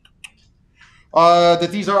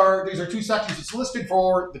 That these are 2 sections. It's listed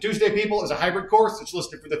for the Tuesday people as a hybrid course. It's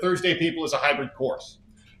listed for the Thursday people as a hybrid course.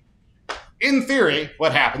 In theory,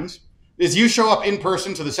 what happens is you show up in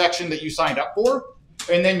person to the section that you signed up for,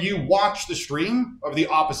 and then you watch the stream of the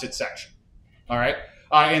opposite section. All right?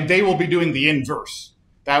 And they will be doing the inverse.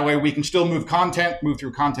 That way we can still move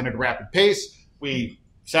through content at a rapid pace. We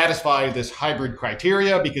satisfy this hybrid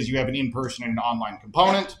criteria because you have an in-person and an online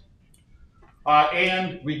component.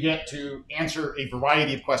 And we get to answer a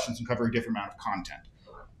variety of questions and cover a different amount of content.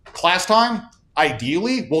 Class time,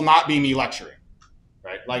 ideally, will not be me lecturing,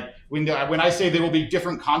 right? Like when I say there will be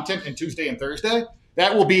different content in Tuesday and Thursday,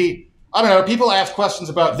 that will be, I don't know, people ask questions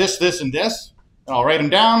about this, and this, and I'll write them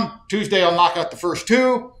down. Tuesday, I'll knock out the first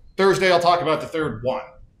 2. Thursday, I'll talk about the third 1,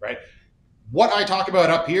 right? What I talk about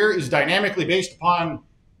up here is dynamically based upon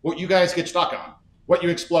what you guys get stuck on, what you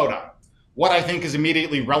explode on, what I think is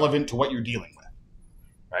immediately relevant to what you're dealing with,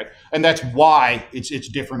 right? And that's why it's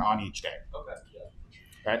different on each day. Okay.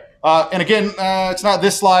 Yeah. Right? And again, it's not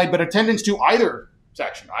this slide, but attendance to either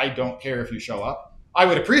section. I don't care if you show up. I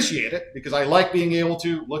would appreciate it because I like being able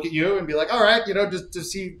to look at you and be like, all right, just to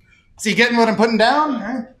see getting what I'm putting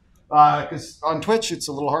down. Because on Twitch, it's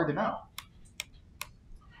a little hard to know.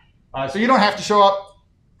 So you don't have to show up.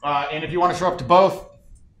 And if you want to show up to both,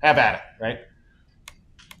 have at it, right?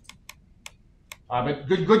 But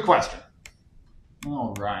good question.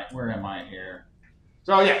 All right, where am I here?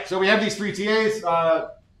 So we have these 3 TAs.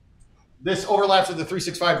 This overlaps with the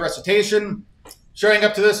 365 recitation. Showing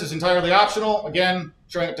up to this is entirely optional. Again,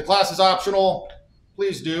 showing up to class is optional.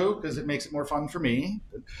 Please do, because it makes it more fun for me.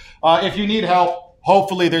 If you need help,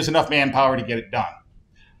 hopefully there's enough manpower to get it done.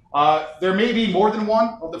 There may be more than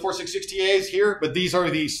one of the 466 TAs here, but these are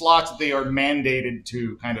the slots that they are mandated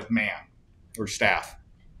to kind of man or staff.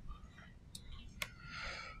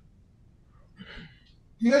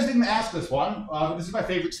 You guys didn't ask this one, but this is my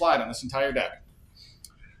favorite slide on this entire deck.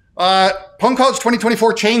 pwn.college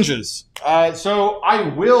 2024 changes. So I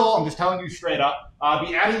will, I'm just telling you straight up,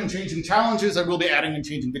 be adding and changing challenges. I will be adding and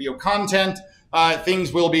changing video content.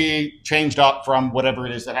 Things will be changed up from whatever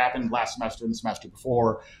it is that happened last semester and the semester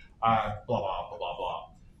before. Blah, blah, blah, blah,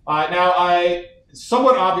 blah. Now, it's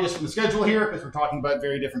somewhat obvious from the schedule here because we're talking about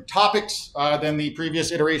very different topics than the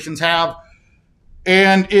previous iterations have.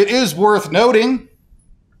 And it is worth noting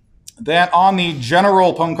that on the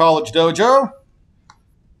general pwn.college dojo,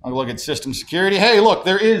 I'll look at system security. Hey, look,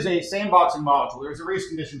 there is a sandboxing module. There's a race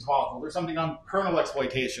conditions module. There's something on kernel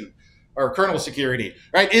exploitation or kernel security,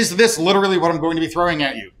 right? Is this literally what I'm going to be throwing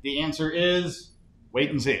at you? The answer is wait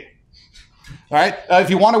and see. All right. If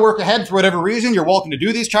you want to work ahead for whatever reason, you're welcome to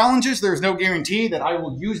do these challenges. There's no guarantee that I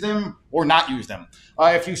will use them or not use them.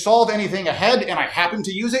 If you solve anything ahead and I happen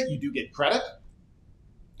to use it, you do get credit.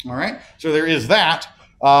 All right. So there is that.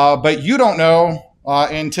 But you don't know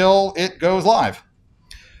until it goes live.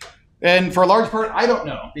 And for a large part, I don't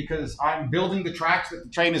know because I'm building the tracks that the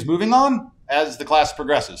train is moving on as the class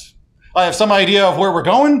progresses. I have some idea of where we're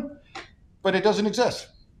going, but it doesn't exist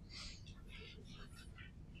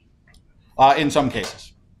in some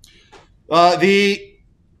cases. The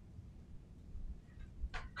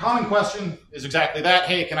common question is exactly that.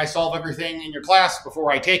 Hey, can I solve everything in your class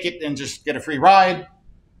before I take it and just get a free ride?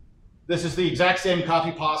 This is the exact same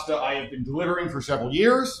copy pasta I have been delivering for several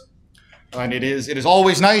years. And it is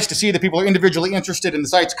always nice to see that people are individually interested in the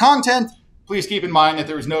site's content. Please keep in mind that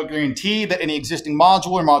there is no guarantee that any existing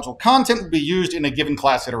module or module content will be used in a given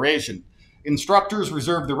class iteration. Instructors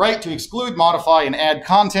reserve the right to exclude, modify, and add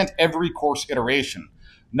content every course iteration.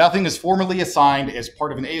 Nothing is formally assigned as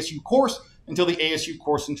part of an ASU course until the ASU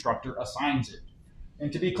course instructor assigns it.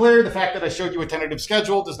 And to be clear, the fact that I showed you a tentative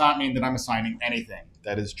schedule does not mean that I'm assigning anything.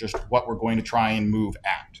 That is just what we're going to try and move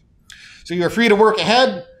at. So you're free to work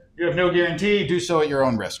ahead. You have no guarantee. Do so at your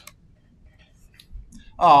own risk.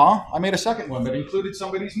 I made a second one that included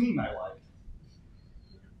somebody's meme I liked.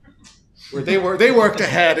 Where they worked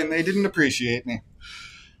ahead and they didn't appreciate me.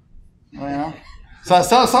 Well, so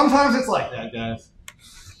sometimes it's like that, guys.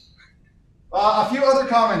 A few other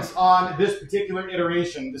comments on this particular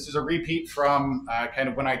iteration. This is a repeat from kind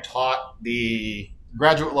of when I taught the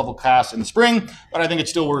graduate level class in the spring, but I think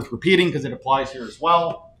it's still worth repeating because it applies here as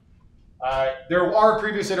well. There are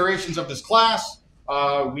previous iterations of this class.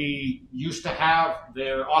 We used to have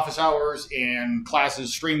their office hours and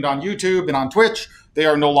classes streamed on YouTube and on Twitch. They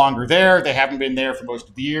are no longer there. They haven't been there for most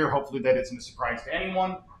of the year. Hopefully that isn't a surprise to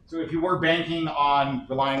anyone. So if you were banking on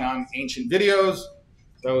relying on ancient videos,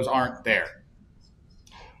 those aren't there.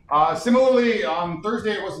 Similarly, on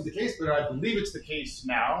Thursday it wasn't the case, but I believe it's the case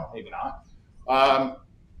now. Maybe not.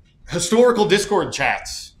 Historical Discord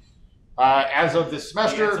chats. As of this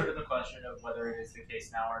semester. The answer to the question of whether it is the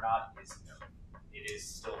case now or not is no. It is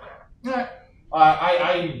still there. Yeah.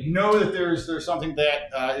 I know that there's something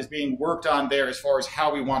that is being worked on there as far as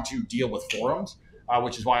how we want to deal with forums,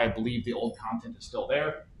 which is why I believe the old content is still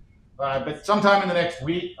there. But sometime in the next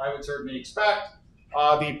week, I would certainly expect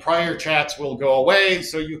the prior chats will go away,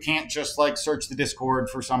 so you can't just like search the Discord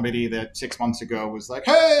for somebody that 6 months ago was like,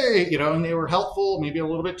 hey, and they were helpful, maybe a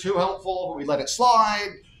little bit too helpful, but we let it slide,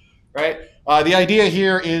 right? The idea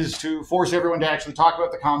here is to force everyone to actually talk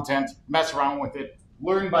about the content, mess around with it,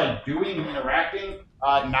 learn by doing and interacting,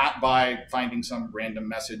 not by finding some random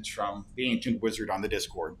message from the ancient wizard on the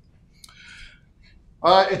Discord.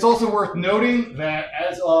 It's also worth noting that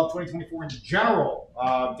as of 2024 in general,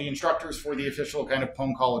 the instructors for the official kind of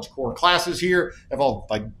pwn.college core classes here have all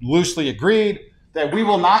loosely agreed that we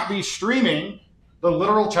will not be streaming the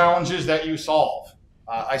literal challenges that you solve.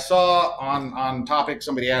 I saw on topic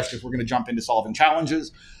somebody asked if we're going to jump into solving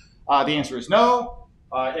challenges. The answer is no.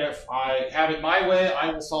 If I have it my way,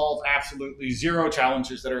 I will solve absolutely 0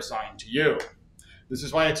 challenges that are assigned to you. This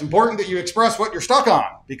is why it's important that you express what you're stuck on,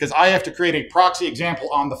 because I have to create a proxy example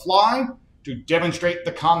on the fly to demonstrate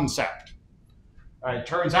the concept. It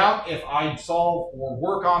turns out if I solve or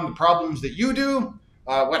work on the problems that you do,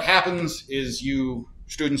 what happens is you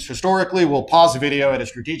students historically will pause the video at a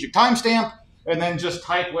strategic timestamp and then just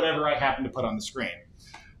type whatever I happen to put on the screen.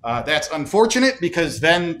 That's unfortunate because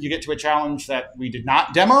then you get to a challenge that we did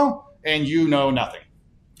not demo and you know nothing.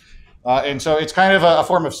 And so it's kind of a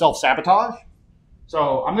form of self-sabotage.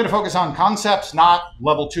 So I'm going to focus on concepts, not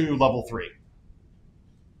level 2, level 3.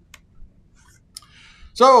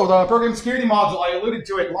 So the program security module, I alluded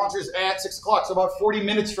to it, launches at 6 o'clock, so about 40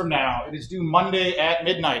 minutes from now. It is due Monday at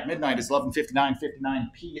midnight. Midnight is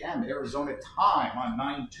 11:59 p.m. Arizona time on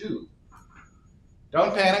 9/2.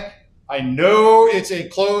 Don't panic. I know it's a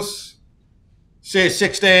close, say,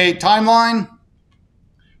 6-day timeline.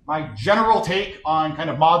 My general take on kind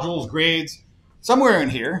of modules, grades, somewhere in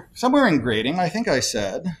here, somewhere in grading, I think I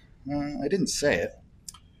said, I didn't say it.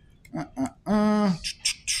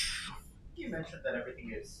 You mentioned that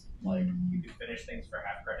everything is like you can finish things for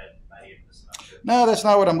half credit by the end of the semester. No, that's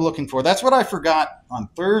not what I'm looking for. That's what I forgot on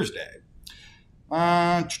Thursday.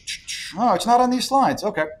 Oh, it's not on these slides.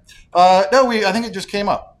 Okay. No, I think it just came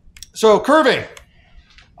up. So curving.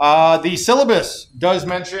 The syllabus does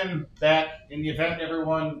mention that in the event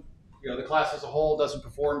everyone, the class as a whole doesn't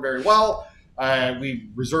perform very well, we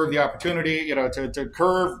reserve the opportunity, to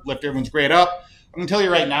curve, lift everyone's grade up. I'm going to tell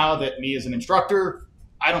you right now that me as an instructor,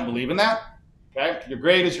 I don't believe in that. Okay, your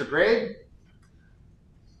grade is your grade.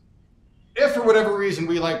 If for whatever reason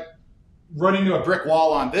we run into a brick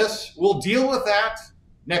wall on this, we'll deal with that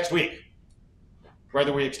next week.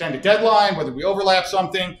 Whether we extend a deadline, whether we overlap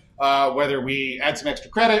something, whether we add some extra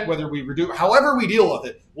credit, whether we reduce, however we deal with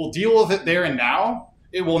it, we'll deal with it there and now.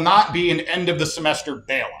 It will not be an end of the semester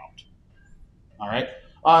bailout. All right.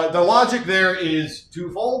 The logic there is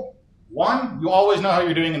twofold. One, you always know how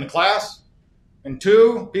you're doing in the class. And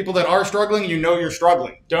 2, people that are struggling, you're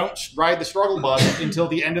struggling. Don't ride the struggle bus until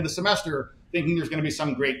the end of the semester thinking there's going to be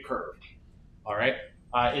some great curve. All right?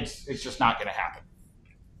 It's just not going to happen.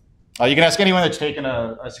 You can ask anyone that's taken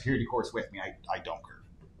a security course with me. I don't curve.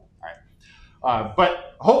 All right?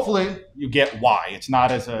 But hopefully you get why. It's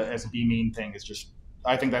not as a be mean thing. It's just,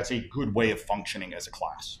 I think that's a good way of functioning as a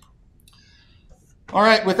class. All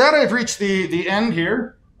right, with that, I've reached the end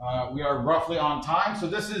here. We are roughly on time. So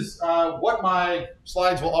this is what my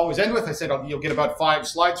slides will always end with. I said you'll get about 5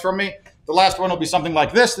 slides from me. The last one will be something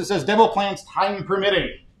like this. That says demo plans time permitting.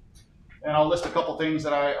 And I'll list a couple things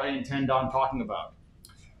that I intend on talking about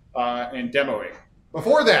and demoing.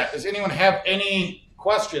 Before that, does anyone have any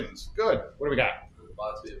questions? Good. What do we got? Will the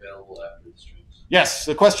VODs be available after the streams? Yes,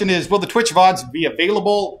 the question is, will the Twitch VODs be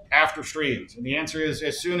available after streams? And the answer is,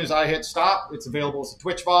 as soon as I hit stop, it's available as a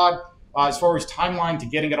Twitch VOD. As far as timeline to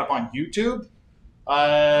getting it up on YouTube,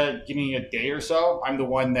 give me a day or so. I'm the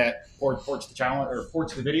one that ports the channel or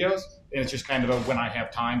ports the videos, and it's just kind of when I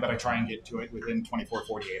have time, but I try and get to it within 24,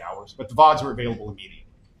 48 hours. But the VODs are available immediately.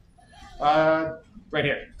 Right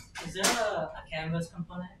here. Is there a Canvas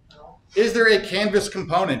component at all? Is there a Canvas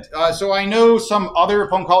component? So I know some other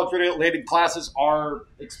pwn.college related classes are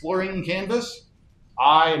exploring Canvas.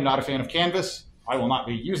 I am not a fan of Canvas. I will not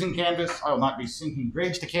be using Canvas. I will not be syncing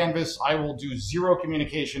grades to Canvas. I will do zero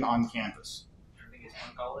communication on Canvas. Everything is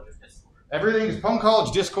pwn.college or Discord? Everything is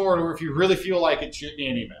pwn.college, Discord, or if you really feel like it, shoot me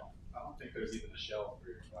an email. I don't think there's even a shelf for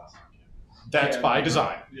your class on campus. That's by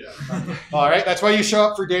design. Yeah. All right, that's why you show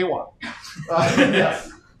up for day one.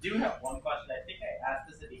 Yes. I do have one question. I think I asked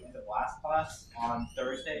this at the end of last class on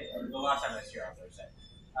Thursday, or the last time I was here on Thursday.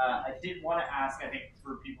 I did want to ask, I think,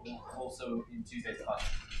 for people also in Tuesday's class,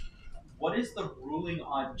 what is the ruling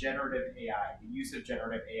on generative AI, the use of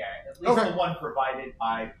generative AI? At least the one provided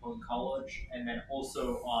by pwn.college, and then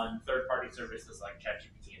also on third-party services like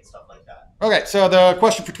ChatGPT and stuff like that. Okay, so the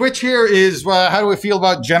question for Twitch here is, how do we feel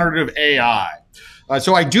about generative AI?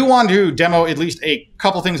 So I do want to demo at least a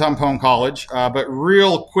couple things on pwn.college, but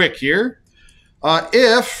real quick here,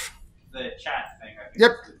 if The chat thing, I think.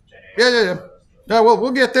 Yep. Is Gen AI. Yeah. No, well,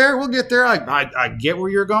 we'll get there. We'll get there. I get where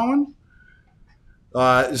you're going.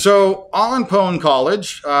 So on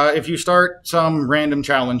pwn.college, if you start some random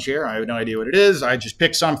challenge here, I have no idea what it is. I just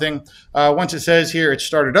pick something. Once it says here it's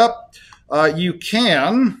started up, you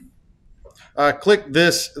can click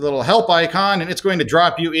this little help icon, and it's going to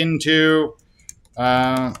drop you into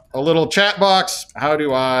a little chat box. How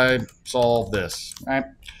do I solve this? Right?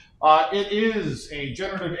 It is a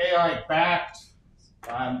generative AI backed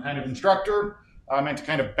kind of instructor meant to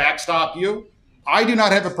kind of backstop you. I do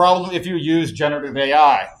not have a problem if you use generative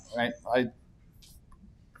AI. Right?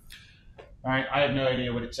 I have no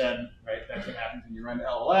idea what it said. Right? That's what happens when you run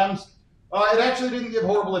LLMs. It actually didn't give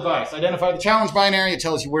horrible advice. Identify the challenge binary. It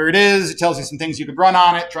tells you where it is. It tells you some things you could run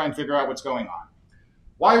on it. Try and figure out what's going on.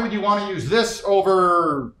 Why would you want to use this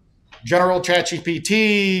over general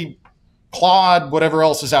ChatGPT, Claude, whatever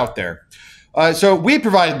else is out there? So we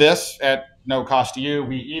provide this at no cost to you.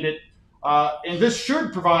 We eat it. And this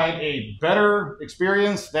should provide a better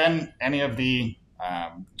experience than any of the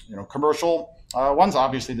commercial ones.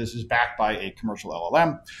 Obviously, this is backed by a commercial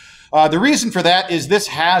LLM. The reason for that is this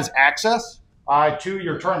has access to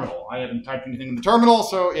your terminal. I haven't typed anything in the terminal,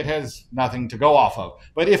 so it has nothing to go off of.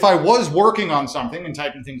 But if I was working on something and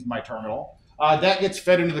typing things in my terminal, that gets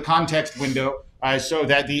fed into the context window so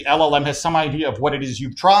that the LLM has some idea of what it is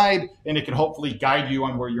you've tried, and it can hopefully guide you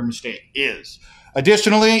on where your mistake is.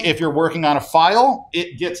 Additionally, if you're working on a file,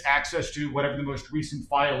 it gets access to whatever the most recent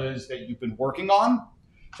file is that you've been working on.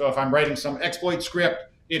 So if I'm writing some exploit script,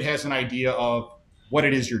 it has an idea of what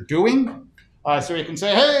it is you're doing. So it can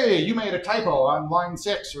say, hey, you made a typo on line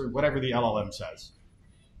 6 or whatever the LLM says.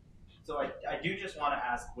 So I do just want to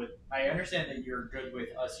ask, I understand that you're good with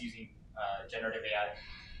us using generative AI.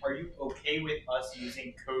 Are you okay with us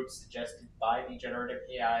using code suggested by the generative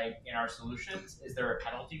AI in our solutions? Is there a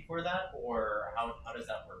penalty for that, or how does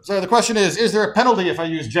that work? So the question is there a penalty if I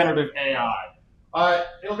use generative AI?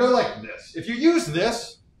 It'll go like this. If you use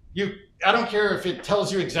this, I don't care if it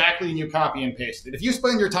tells you exactly and you copy and paste it. If you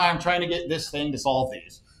spend your time trying to get this thing to solve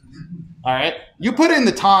these, all right, you put in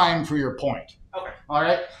the time for your point. Okay. All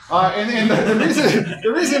right. And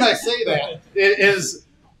the reason I say that is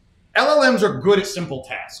LLMs are good at simple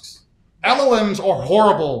tasks. LLMs are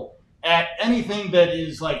horrible at anything that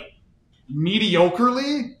is like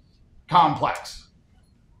mediocrely complex.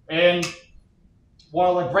 And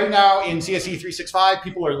while like right now in CSE466,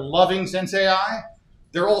 people are loving Sense AI,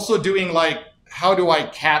 they're also doing like, how do I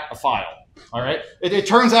cat a file? All right. It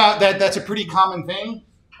turns out that that's a pretty common thing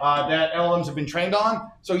that LLMs have been trained on.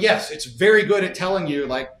 So yes, it's very good at telling you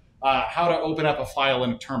like how to open up a file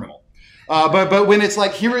in a terminal. But when it's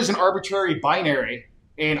like, here is an arbitrary binary,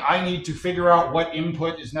 and I need to figure out what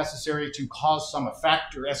input is necessary to cause some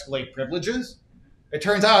effect or escalate privileges, it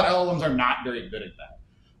turns out LLMs are not very good at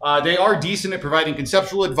that. They are decent at providing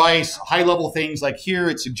conceptual advice, high-level things like here,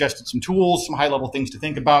 it suggested some tools, some high-level things to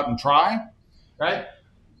think about and try, right?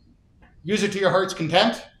 Use it to your heart's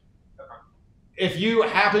content. If you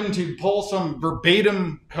happen to pull some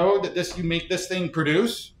verbatim code that you make this thing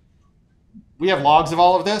produce, we have logs of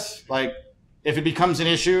all of this. Like, if it becomes an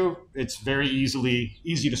issue, it's very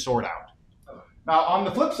easy to sort out. Now, on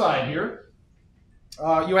the flip side here,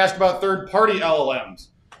 You asked about third-party LLMs.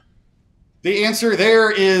 The answer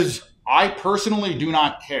there is I personally do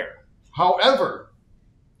not care. However,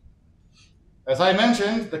 as I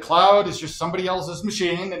mentioned, the cloud is just somebody else's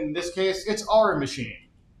machine, and in this case, it's our machine.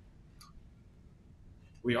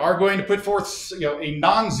 We are going to put forth a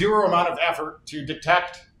non-zero amount of effort to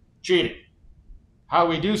detect cheating. How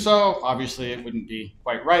we do so, obviously it wouldn't be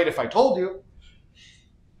quite right if I told you.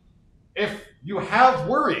 If you have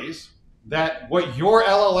worries that what your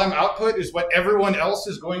LLM output is what everyone else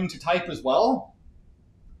is going to type as well,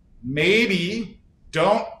 maybe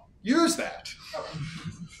don't use that.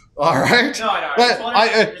 All right. No, I know.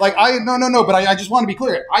 But but I just want to be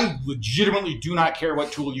clear. I legitimately do not care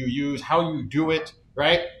what tool you use, how you do it.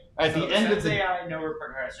 Right. At the end of the AI, no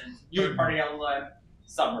repercussions. Third-party LLM,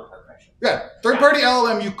 some repercussions. Yeah, third-party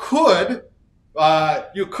LLM,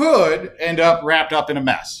 you could end up wrapped up in a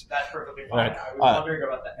mess. That's perfectly fine. Right. I was wondering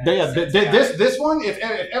about that. This one, if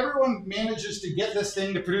everyone manages to get this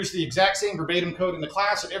thing to produce the exact same verbatim code in the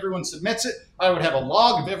class, if everyone submits it, I would have a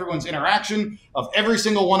log of everyone's interaction of every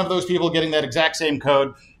single one of those people getting that exact same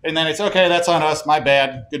code, and then it's okay. That's on us. My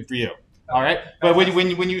bad. Good for you. All right. But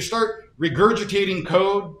when you start regurgitating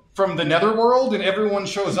code from the netherworld and everyone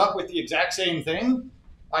shows up with the exact same thing,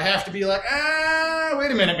 I have to be like,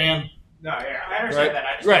 wait a minute, man. No, yeah, I understand that.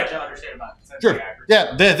 I just want to understand about it. Sure.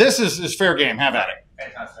 Yeah, this is fair game. Have at it.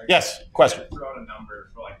 Fantastic. Yes, question. Throw out a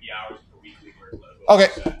number for like the hours per weekly workload.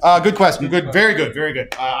 Okay, good question. Good, very good, very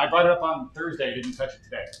good. I brought it up on Thursday. Didn't touch it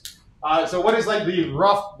today. So what is like the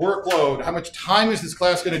rough workload? How much time is this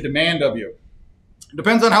class going to demand of you? It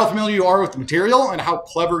depends on how familiar you are with the material and how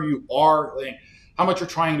clever you are, like, how much you're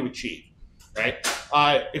trying to achieve, right?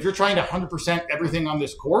 If you're trying to 100% everything on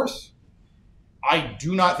this course, I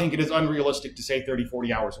do not think it is unrealistic to say 30,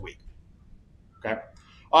 40 hours a week, okay?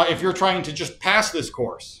 If you're trying to just pass this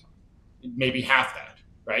course, maybe half that,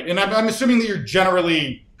 right? And I'm assuming that you're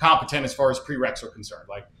generally competent as far as prereqs are concerned.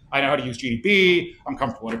 Like, I know how to use GDB, I'm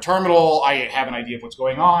comfortable in a terminal, I have an idea of what's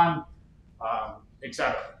going on,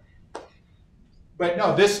 etc. But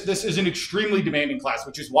no, this is an extremely demanding class,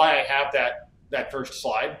 which is why I have that first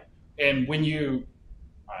slide. And when you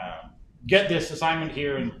get this assignment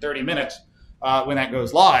here in 30 minutes, when that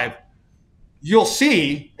goes live, you'll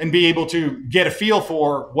see and be able to get a feel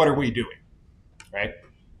for what are we doing, right?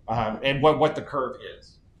 And what the curve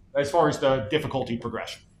is as far as the difficulty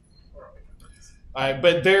progression.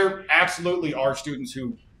 But there absolutely are students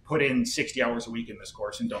who put in 60 hours a week in this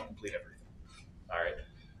course and don't complete everything.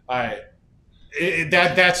 All right.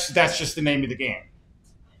 That's just the name of the game.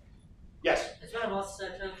 Yes? It's what about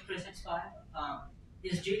Sector 365.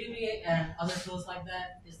 Is GDB and other tools like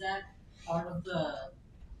that, is that part of the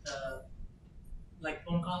like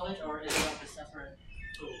pwn.college, or is it like a separate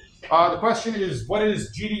tool? The question is, what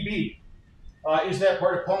is GDB? Is that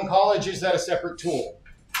part of pwn.college? Is that a separate tool?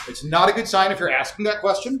 It's not a good sign if you're asking that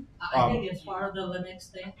question. I think it's part of the Linux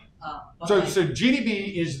thing. So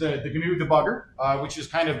GDB is the GNU debugger, which is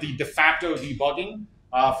kind of the de facto debugging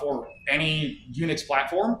for any Unix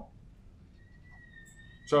platform.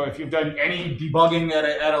 So if you've done any debugging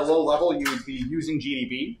at a low level, you would be using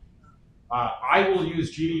GDB. I will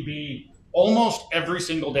use GDB almost every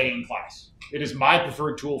single day in class. It is my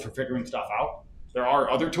preferred tool for figuring stuff out. There are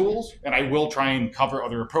other tools, and I will try and cover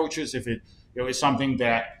other approaches if it is something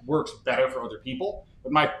that works better for other people.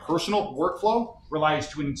 But my personal workflow relies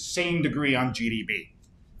to an insane degree on GDB.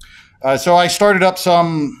 So I started up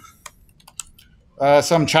some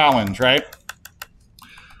challenge, right?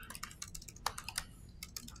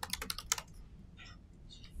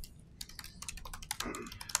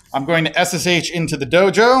 I'm going to SSH into the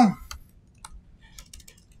dojo,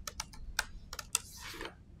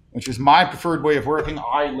 which is my preferred way of working.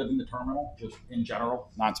 I live in the terminal, just in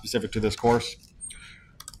general, not specific to this course.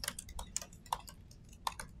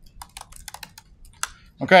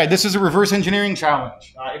 Okay, this is a reverse engineering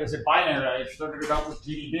challenge. It is a binary. I started it out with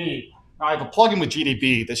GDB. Now I have a plugin with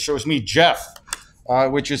GDB that shows me Jeff,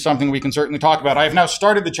 which is something we can certainly talk about. I have now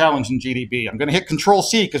started the challenge in GDB. I'm going to hit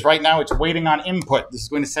Control-C because right now it's waiting on input. This is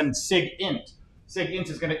going to send SIGINT. SIGINT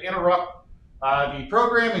is going to interrupt the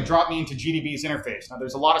program and drop me into GDB's interface. Now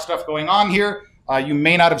there's a lot of stuff going on here. You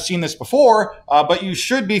may not have seen this before, but you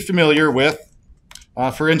should be familiar with,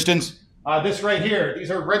 for instance, this right here.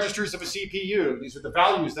 These are registers of a CPU. These are the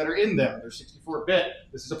values that are in them. They're 64-bit.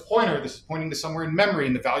 This is a pointer. This is pointing to somewhere in memory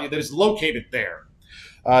and the value that is located there.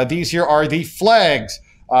 These here are the flags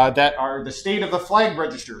that are the state of the flag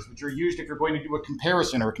registers, which are used if you're going to do a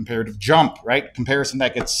comparison or a comparative jump, right? Comparison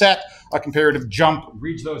that gets set, a comparative jump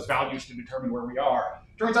reads those values to determine where we are.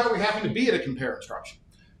 Turns out we happen to be at a compare instruction,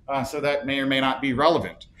 so that may or may not be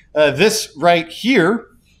relevant. This right here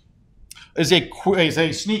is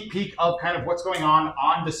a sneak peek of kind of what's going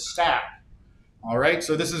on the stack. All right,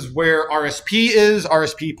 so this is where RSP is.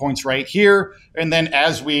 RSP points right here. And then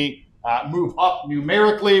as we move up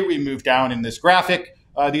numerically, we move down in this graphic.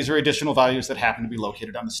 These are additional values that happen to be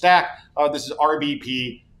located on the stack. This is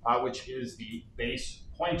RBP, which is the base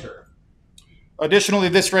pointer. Additionally,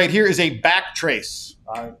 this right here is a backtrace.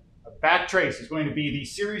 A backtrace is going to be the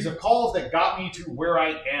series of calls that got me to where I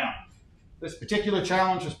am. This particular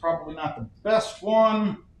challenge is probably not the best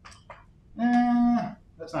one.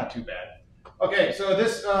 That's not too bad. Okay, so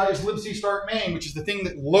this is libc start main, which is the thing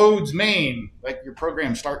that loads main, like your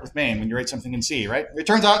program start with main when you write something in C, right? It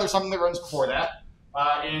turns out there's something that runs before that,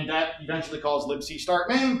 and that eventually calls libc start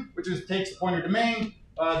main, which takes the pointer to main.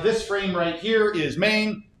 This frame right here is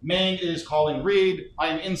main. Main is calling read. I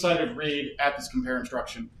am inside of read at this compare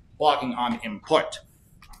instruction, blocking on input.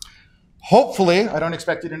 Hopefully, I don't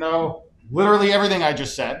expect you to know literally everything I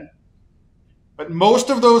just said, but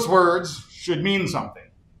most of those words should mean something.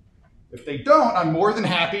 If they don't, I'm more than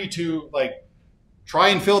happy to try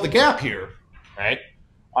and fill the gap here, right?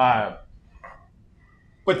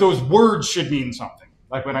 But those words should mean something.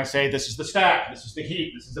 Like when I say this is the stack, this is the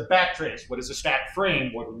heap, this is a backtrace, what is a stack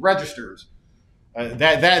frame, what are registers?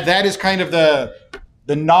 That is kind of the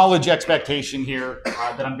knowledge expectation here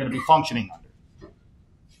that I'm going to be functioning under.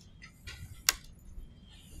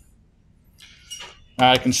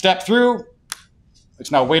 I can step through.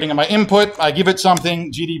 It's now waiting on my input. I give it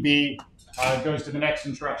something, GDB, goes to the next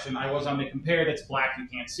instruction. I was on the compare, that's black, you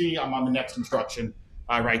can't see. I'm on the next instruction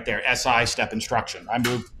right there, SI step instruction. I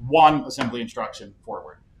moved one assembly instruction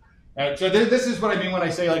forward. So this is what I mean when I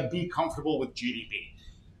say be comfortable with GDB.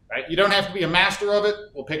 Right? You don't have to be a master of it.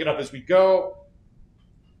 We'll pick it up as we go.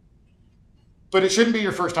 But it shouldn't be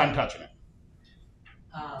your first time touching it.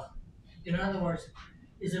 In other words,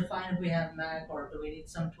 is it fine if we have Mac, or do we need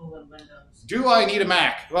some tool in Windows? Do I need a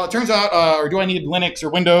Mac? Well, it turns out, or do I need Linux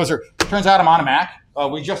or Windows? Or it turns out I'm on a Mac.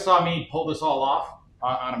 We just saw me pull this all off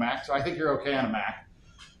on a Mac, so I think you're okay on a Mac.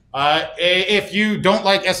 If you don't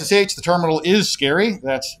like SSH, the terminal is scary.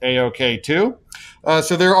 That's A-OK too.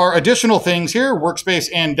 So there are additional things here, workspace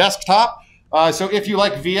and desktop. So if you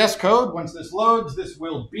like VS Code, once this loads, this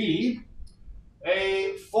will be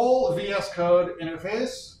a full VS Code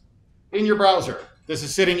interface in your browser. This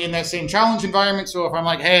is sitting in that same challenge environment. So if I'm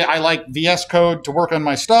like, hey, I like VS Code to work on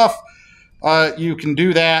my stuff, you can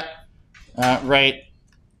do that right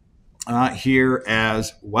here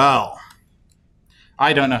as well.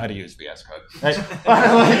 I don't know how to use VS Code. Right?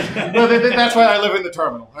 That's why I live in the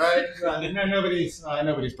terminal. All right? Nobody's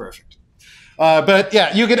perfect. But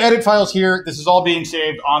yeah, you can edit files here. This is all being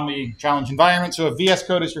saved on the challenge environment. So if VS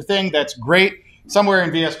Code is your thing, that's great. Somewhere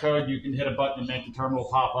in VS Code, you can hit a button and make the terminal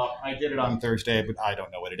pop up. I did it on Thursday, but I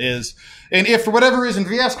don't know what it is. And if for whatever reason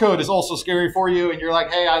VS Code is also scary for you, and you're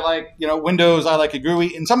like, hey, I like Windows, I like a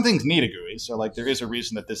GUI, and some things need a GUI, so there is a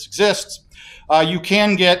reason that this exists. You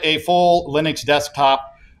can get a full Linux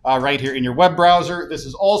desktop right here in your web browser. This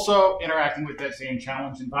is also interacting with that same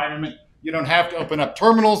challenge environment. You don't have to open up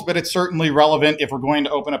terminals, but it's certainly relevant if we're going to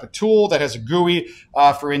open up a tool that has a GUI.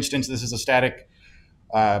 For instance, this is a static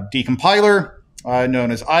decompiler. Known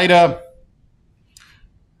as IDA.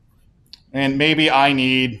 And maybe I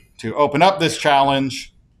need to open up this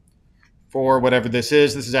challenge for whatever this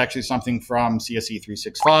is. This is actually something from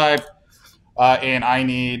CSE466. And I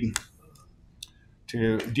need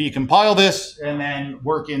to decompile this and then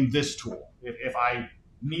work in this tool if I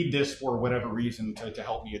need this for whatever reason to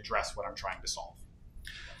help me address what I'm trying to solve.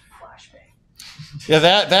 Flashbang. Yeah,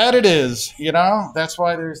 that it is. That's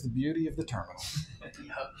why there's the beauty of the terminal.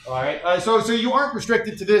 All right, so you aren't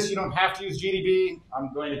restricted to this. You don't have to use GDB.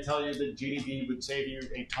 I'm going to tell you that GDB would save you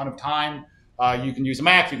a ton of time. You can use a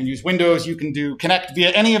Mac, you can use Windows, you can connect via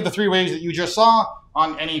any of the three ways that you just saw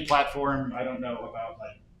on any platform. I don't know about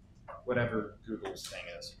whatever Google's thing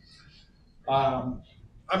is. I'm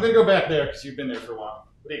going to go back there because you've been there for a while.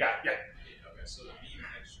 What do you got? Yeah. Okay, so the mean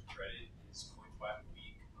extra credit is 0.5 a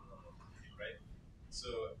week, right? So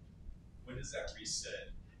when does that reset?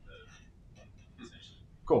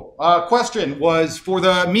 Cool. Question was for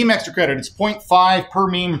the meme extra credit, it's 0.5 per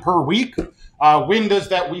meme per week. When does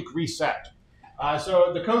that week reset?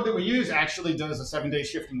 So the code that we use actually does a 7-day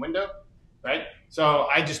shifting window, right? So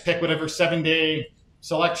I just pick whatever 7-day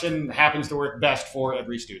selection happens to work best for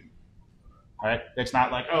every student. All right? It's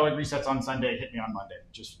not like, oh, it resets on Sunday, hit me on Monday.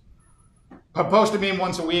 Just post a meme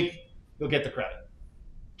once a week, you'll get the credit.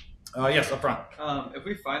 Yes, up front. If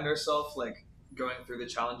we find ourselves going through the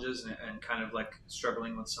challenges and kind of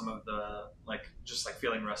struggling with some of the just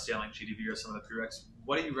feeling rusty on GDB or some of the prereqs,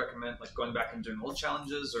 what do you recommend, like going back and doing old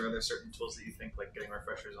challenges, or are there certain tools that you think like getting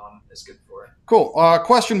refreshers on is good for? Cool.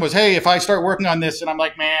 Question was, hey, if I start working on this and I'm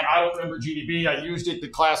like, man, I don't remember GDB. I used it. The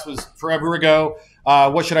class was forever ago.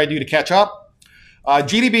 What should I do to catch up?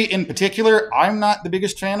 GDB in particular, I'm not the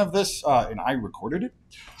biggest fan of this, and I recorded it.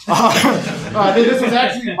 This was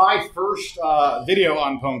actually my first video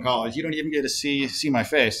on pwn.college. You don't even get to see my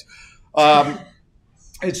face.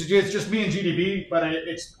 It's just me and GDB, but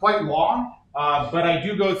it's quite long. But I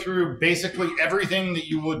do go through basically everything that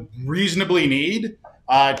you would reasonably need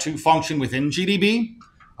to function within GDB.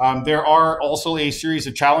 There are also a series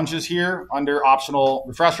of challenges here under optional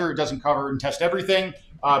refresher. It doesn't cover and test everything,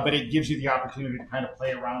 but it gives you the opportunity to kind of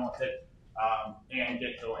play around with it and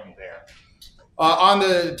get going there. On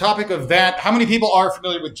the topic of that, how many people are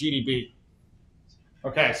familiar with GDB?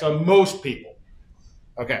 Okay, so most people.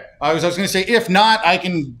 Okay, I was going to say, if not, I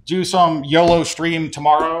can do some YOLO stream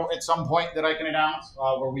tomorrow at some point that I can announce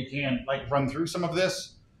where we can like run through some of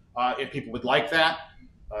this if people would like that.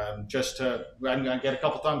 I'm going to get a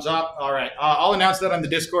couple thumbs up. All right, I'll announce that on the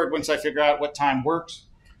Discord once I figure out what time works.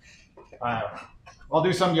 I'll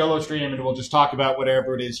do some YOLO stream and we'll just talk about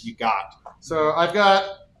whatever it is you got. So I've got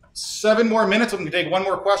 7 more minutes. I'm going to take one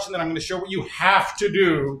more question, then I'm going to show what you have to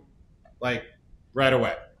do like right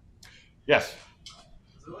away. Yes?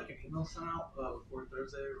 Is there like an email sent out before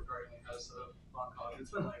Thursday regarding how to set up pwn.college?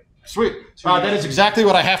 It's been like sweet. That is exactly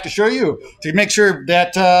what I have to show you to make sure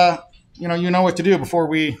that you know what to do before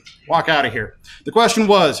we walk out of here. The question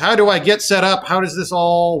was, how do I get set up? How does this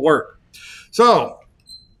all work? So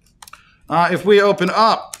if we open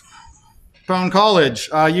up pwn.college,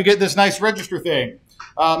 you get this nice register thing.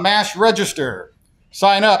 Mash register,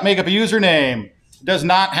 sign up, make up a username. It does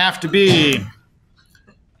not have to be.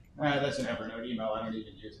 That's an Evernote email I don't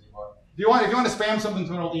even use anymore. If you want to spam something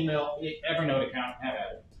to an old email, Evernote account, have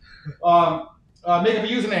at it. Make up a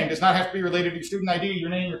username. Does not have to be related to your student ID,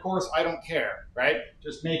 your name, your course. I don't care, right?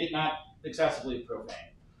 Just make it not excessively profane.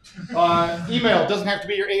 Email doesn't have to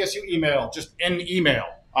be your ASU email, just an email.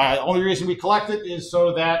 The only reason we collect it is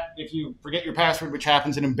so that if you forget your password, which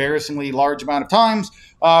happens an embarrassingly large amount of times,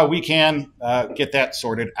 we can get that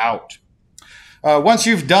sorted out. Once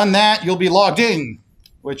you've done that, you'll be logged in,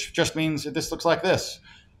 which just means that this looks like this.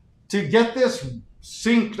 To get this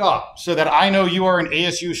synced up so that I know you are an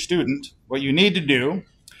ASU student, what you need to do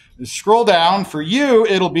is scroll down. For you,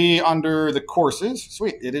 it'll be under the courses.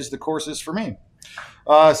 Sweet, it is the courses for me.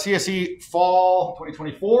 CSE Fall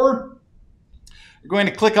 2024. You're going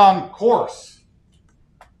to click on course.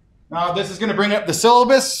 Now this is going to bring up the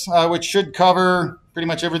syllabus, which should cover pretty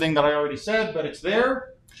much everything that I already said, but it's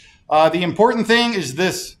there. The important thing is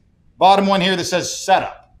this bottom one here that says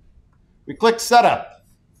setup. We clicked setup.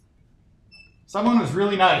 Someone was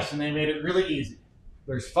really nice and they made it really easy.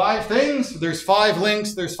 There's 5 things, there's 5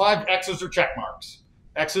 links, there's 5 X's or check marks.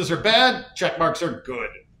 X's are bad, check marks are good.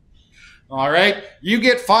 All right, you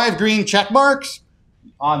get 5 green check marks.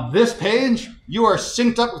 On this page, you are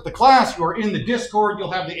synced up with the class. You are in the Discord.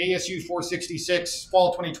 You'll have the ASU466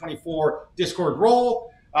 Fall 2024 Discord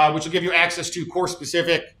role, which will give you access to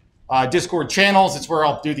course-specific Discord channels. It's where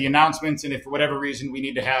I'll do the announcements, and if for whatever reason we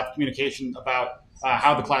need to have communication about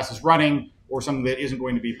how the class is running or something that isn't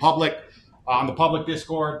going to be public on the public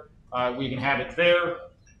Discord, we can have it there.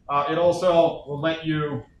 It also will let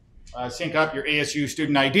you sync up your ASU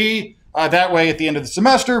student ID. That way, at the end of the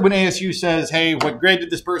semester, when ASU says, hey, what grade did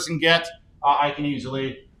this person get, I can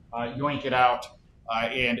easily yoink it out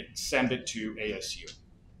and send it to ASU.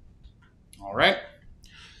 All right.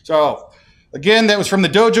 So, again, that was from the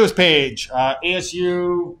Dojos page.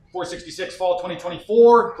 ASU 466 Fall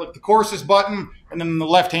 2024. Click the courses button. And then on the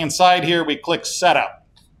left-hand side here, we click Setup.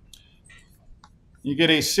 You get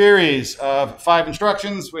a series of 5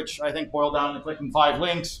 instructions, which I think boil down to clicking 5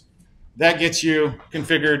 links. That gets you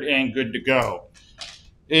configured and good to go.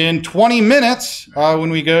 In 20 minutes, when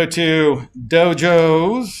we go to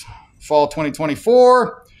Dojos Fall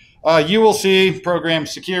 2024, you will see program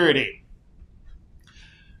security.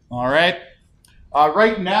 All right.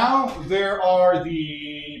 Right now, there are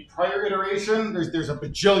the prior iteration. There's a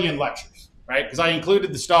bajillion lectures, right? Because I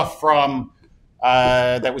included the stuff from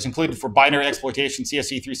that was included for binary exploitation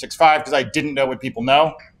CSE466 because I didn't know what people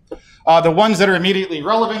know. The ones that are immediately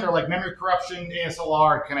relevant are like memory corruption,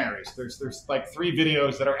 ASLR, canaries. There's like 3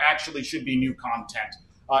 videos that are actually should be new content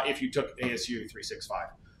if you took ASU466.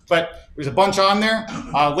 But there's a bunch on there.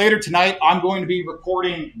 Later tonight, I'm going to be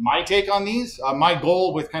recording my take on these. My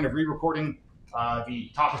goal with kind of re-recording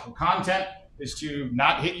the topical content is to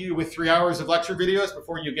not hit you with 3 hours of lecture videos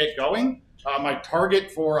before you get going. My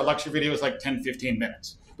target for a lecture video is like 10, 15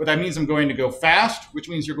 minutes. But that means I'm going to go fast, which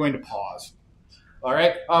means you're going to pause. All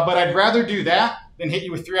right, but I'd rather do that than hit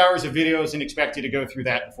you with 3 hours of videos and expect you to go through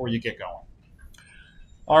that before you get going.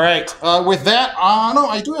 All right, with that, no,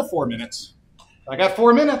 I do have 4 minutes. I got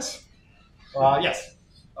 4 minutes. Yes.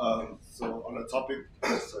 So on the topic,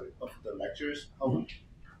 sorry, of the lectures,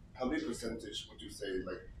 how many percentage would you say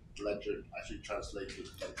like the lecture actually translates to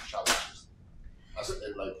like challenges?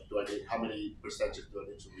 How many percentage do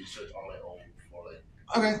I need to research on my own for like?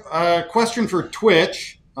 Okay. Question for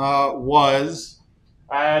Twitch was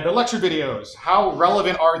the lecture videos. How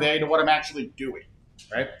relevant are they to what I'm actually doing?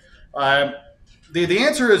 Right. The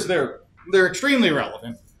answer is they're extremely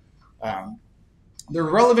relevant. They're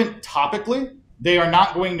relevant topically. They are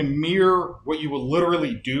not going to mirror what you will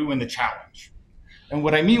literally do in the challenge. And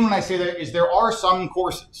what I mean when I say that is there are some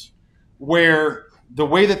courses where the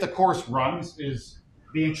way that the course runs is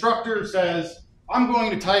the instructor says, I'm going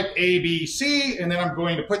to type A, B, C, and then I'm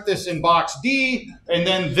going to put this in box D, and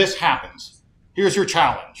then this happens. Here's your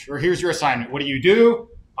challenge, or here's your assignment. What do?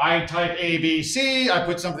 I type A, B, C, I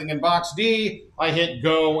put something in box D, I hit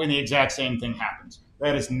go, and the exact same thing happens.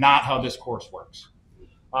 That is not how this course works.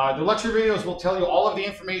 The lecture videos will tell you all of the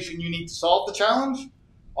information you need to solve the challenge,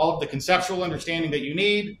 all of the conceptual understanding that you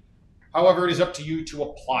need. However, it is up to you to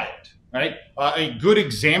apply it, right? A good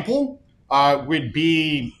example would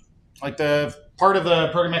be like the part of the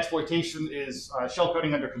program exploitation is shell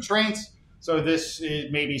coding under constraints. So this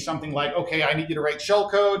may be something like, okay, I need you to write shell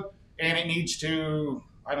code and it needs to,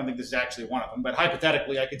 I don't think this is actually one of them, but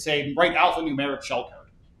hypothetically I could say write alphanumeric shell code.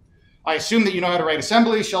 I assume that you know how to write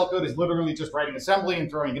assembly. Shell code is literally just writing assembly and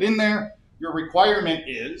throwing it in there. Your requirement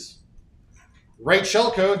is write shell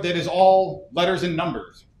code that is all letters and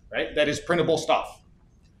numbers, right? That is printable stuff.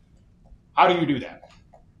 How do you do that?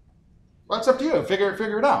 Well, it's up to you.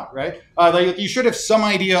 Figure it out, right? You should have some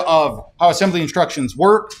idea of how assembly instructions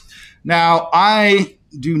work. Now, I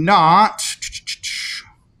do not,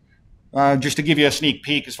 just to give you a sneak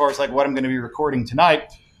peek as far as like what I'm going to be recording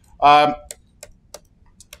tonight.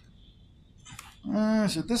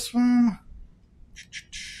 Is it this one?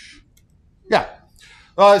 Yeah.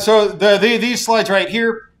 So these slides right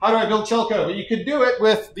here, how do I build shell code? Well, you could do it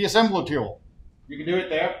with the assembler tool. You can do it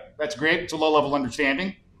there. That's great. It's a low-level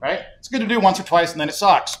understanding, right? It's good to do once or twice, and then it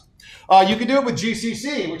sucks. You can do it with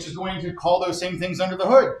GCC, which is going to call those same things under the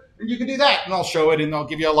hood. And you can do that, and I'll show it, and I'll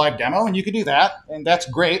give you a live demo, and you can do that, and that's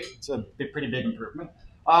great. It's a pretty big improvement.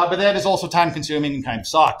 But that is also time-consuming and kind of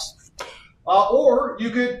sucks. Or you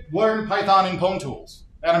could learn Python and Pwn tools,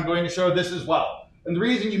 and I'm going to show this as well. And the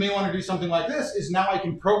reason you may want to do something like this is now I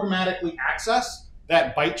can programmatically access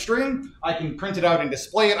that byte string. I can print it out and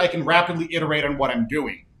display it. I can rapidly iterate on what I'm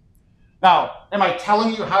doing. Now, am I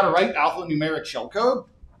telling you how to write alphanumeric shellcode?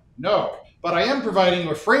 No, but I am providing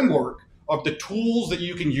a framework of the tools that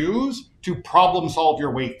you can use to problem solve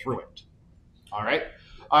your way through it. All right.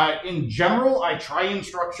 In general, I try and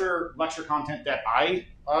structure lecture content that I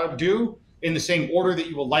do in the same order that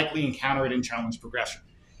you will likely encounter it in challenge progression.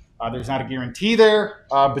 There's not a guarantee there,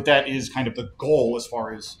 but that is kind of the goal as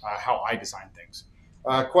far as how I design things.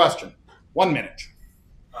 Question, 1 minute.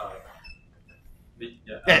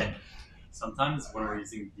 Sometimes when we're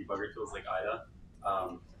using debugger tools like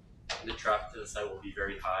IDA, the traffic to the site will be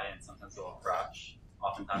very high and sometimes it will crash,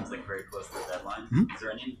 oftentimes like very close to the deadline. Is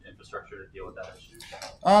there any infrastructure to deal with that issue?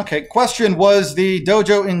 Okay, question was the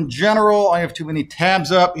dojo in general. I have too many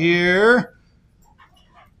tabs up here.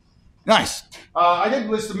 Nice. I did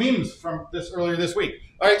list the memes from this earlier this week.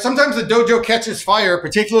 All right, sometimes the dojo catches fire,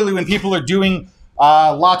 particularly when people are doing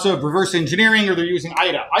lots of reverse engineering or they're using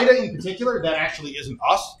IDA. IDA in particular, that actually isn't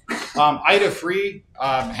us. IDA Free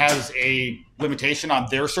has a limitation on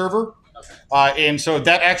their server. Okay. And so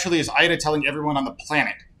that actually is IDA telling everyone on the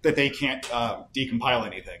planet that they can't decompile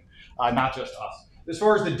anything, not just us. As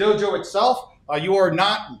far as the dojo itself, you are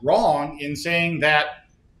not wrong in saying that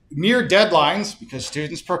near deadlines, because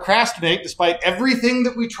students procrastinate despite everything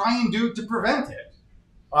that we try and do to prevent it,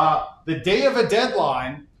 the day of a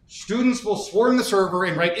deadline, students will swarm the server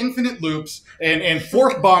and write infinite loops and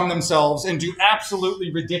fork bomb themselves and do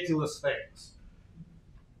absolutely ridiculous things.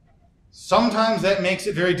 Sometimes that makes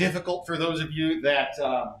it very difficult for those of you that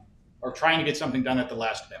are trying to get something done at the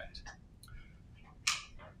last minute.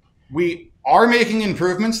 We are making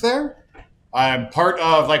improvements there. Part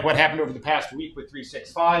of like what happened over the past week with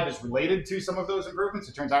 365 is related to some of those improvements.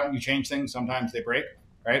 It turns out when you change things, sometimes they break,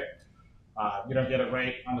 right? You don't get it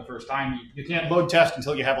right on the first time. You can't load test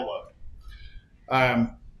until you have a load.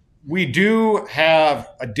 We do have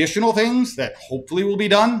additional things that hopefully will be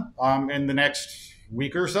done in the next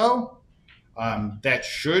week or so that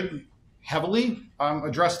should heavily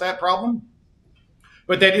address that problem.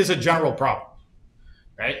 But that is a general problem,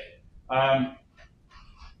 right?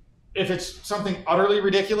 If it's something utterly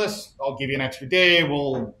ridiculous, I'll give you an extra day.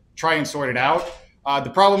 We'll try and sort it out.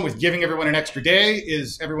 The problem with giving everyone an extra day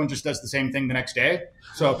is everyone just does the same thing the next day.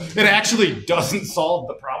 So it actually doesn't solve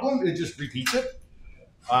the problem. It just repeats it.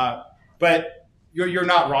 But you're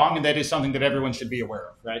not wrong, and that is something that everyone should be aware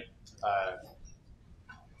of, right?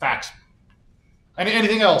 Facts.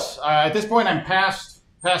 Anything else? At this point, I'm past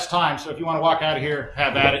time, so if you want to walk out of here,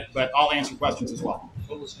 have at it, but I'll answer questions as well.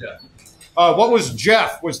 What was Jeff? What was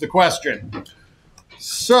Jeff was the question.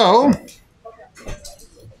 So,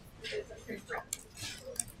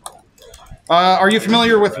 are you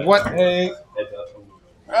familiar with what a...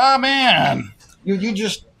 Oh, man. You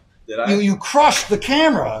just... Did I? You crushed the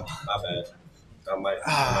camera. My bad. I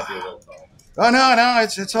might be a little tall. Oh, no,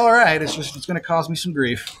 it's all right. It's going to cause me some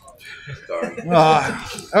grief. Sorry.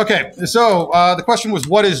 Okay, so the question was,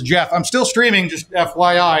 what is Jeff? I'm still streaming, just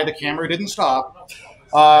FYI. The camera didn't stop.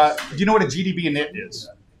 Do you know what a GDB init is?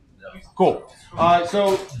 Cool.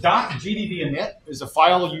 So .gdb init is a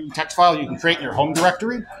text file you can create in your home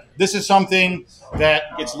directory. This is something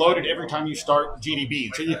that gets loaded every time you start GDB.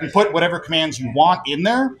 So you can put whatever commands you want in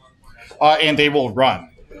there, and they will run.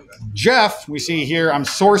 Jeff, we see here, I'm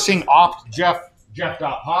sourcing opt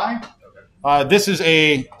jeff.py. This is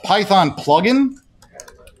a Python plugin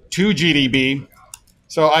to GDB.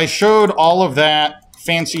 So I showed all of that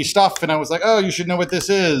fancy stuff, and I was like, oh, you should know what this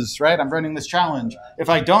is, right? I'm running this challenge. If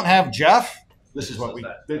I don't have Jeff, this is what we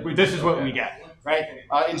get, right?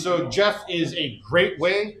 And so Jeff is a great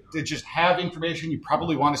way to just have information you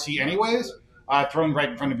probably want to see anyways, thrown right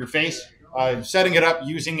in front of your face. Setting it up,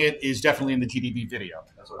 using it is definitely in the GDB video.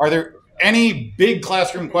 Are there any big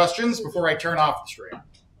classroom questions before I turn off the stream?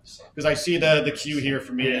 Because I see the queue here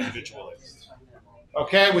for me individually.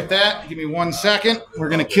 Okay, with that, give me 1 second. We're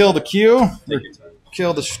going to kill the queue,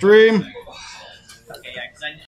 kill the stream.